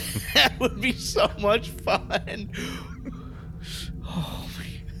 That would be so much fun. Oh man.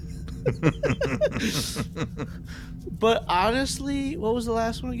 But honestly, what was the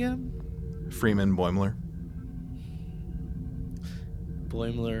last one again? Freeman Boimler.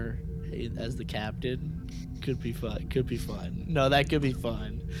 Boimler as the captain could be fun. No, that could be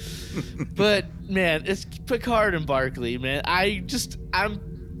fun. But man, it's Picard and Barkley, man.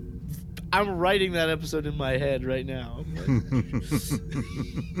 I'm writing that episode in my head right now.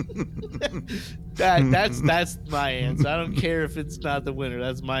 That's my answer. I don't care if it's not the winner.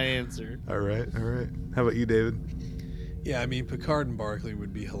 That's my answer. All right. How about you, David? Yeah, I mean, Picard and Barkley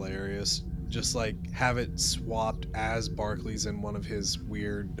would be hilarious. Just like have it swapped as Barkley's in one of his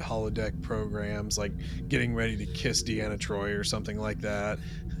weird holodeck programs, like getting ready to kiss Deanna Troi or something like that.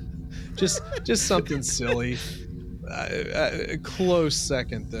 Just something silly. A close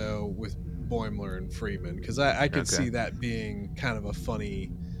second though with Boimler and Freeman, because I could see that being kind of a funny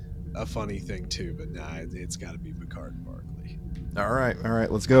thing too. But nah, it's got to be Picard and Barkley. All right.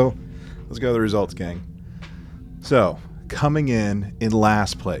 Let's go to the results, gang. So coming in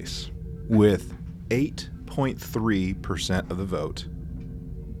last place with 8.3% of the vote,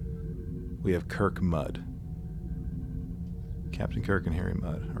 we have Kirk Mudd. Captain Kirk and Harry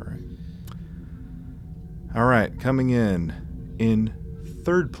Mudd. All right. Coming in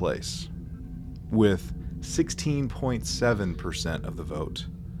third place with 16.7% of the vote,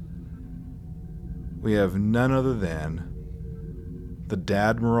 we have none other than the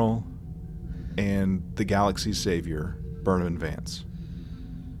Dadmiral and the Galaxy's Savior, Burnham and Vance.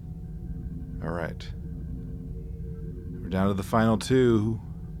 All right. We're down to the final two.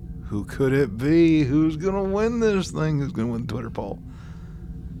 Who could it be? Who's going to win this thing? Who's going to win the Twitter poll?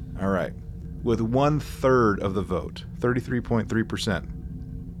 All right. With 1/3 of the vote, 33.3%,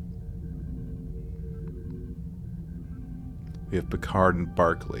 we have Picard and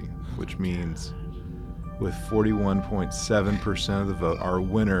Barclay, which means with 41.7% of the vote, our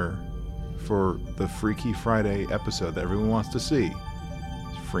winner for the Freaky Friday episode that everyone wants to see is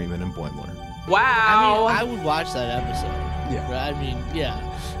Freeman and Boimler. Wow. I would watch that episode. Yeah. Right? I mean, yeah.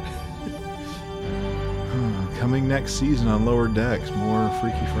 Coming next season on Lower Decks, more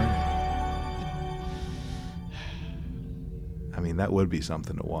Freaky Friday. I mean, that would be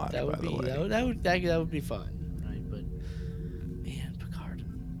something to watch, That would by be the way. that would be fun, right? But man, Picard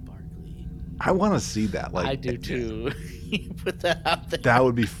and Barclay. I want to see that. Like, I do too. You put that out there. That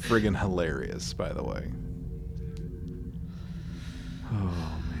would be friggin' hilarious, by the way.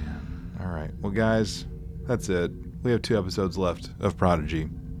 Oh, man. All right. Well, guys, that's it. We have 2 episodes left of Prodigy.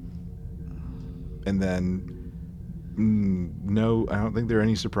 And then, no, I don't think there are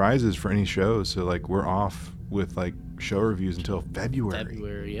any surprises for any shows. So, like, we're off with, like, show reviews until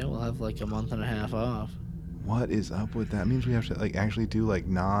February. Yeah, we'll have like a month and a half off. What is up with that? It means we have to, like, actually do, like,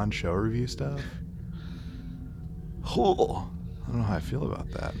 non-show review stuff? Oh, I don't know how I feel about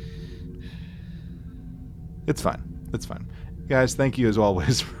that. It's fine. It's fine. Guys, thank you as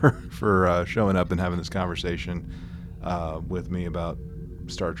always for showing up and having this conversation with me about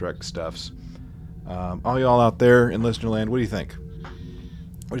Star Trek stuffs. All y'all out there in listener land, what do you think?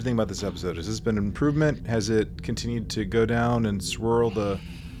 What do you think about this episode? Has this been an improvement? Has it continued to go down and swirl the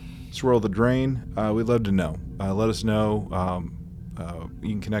drain? We'd love to know. Let us know. You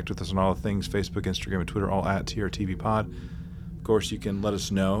can connect with us on all the things, Facebook, Instagram, and Twitter, all at TRTVPod. Of course, you can let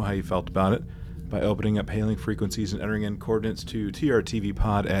us know how you felt about it by opening up hailing frequencies and entering in coordinates to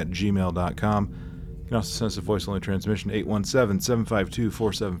trtvpod@gmail.com. You can also send us a voice-only transmission,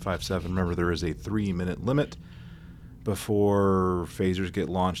 817-752-4757. Remember, there is a 3-minute limit before phasers get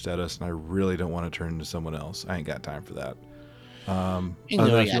launched at us, and I really don't want to turn into someone else. I ain't got time for that. You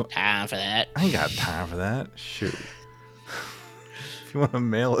know you got time for that. I ain't got time for that. Shoot. If you want to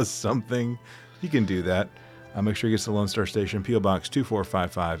mail us something, you can do that. Make sure you get to the Lone Star Station, P.O. Box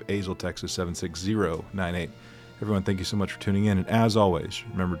 2455, Azle, Texas 76098. Everyone, thank you so much for tuning in. And as always,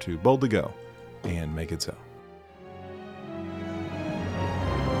 remember to boldly go and make it so.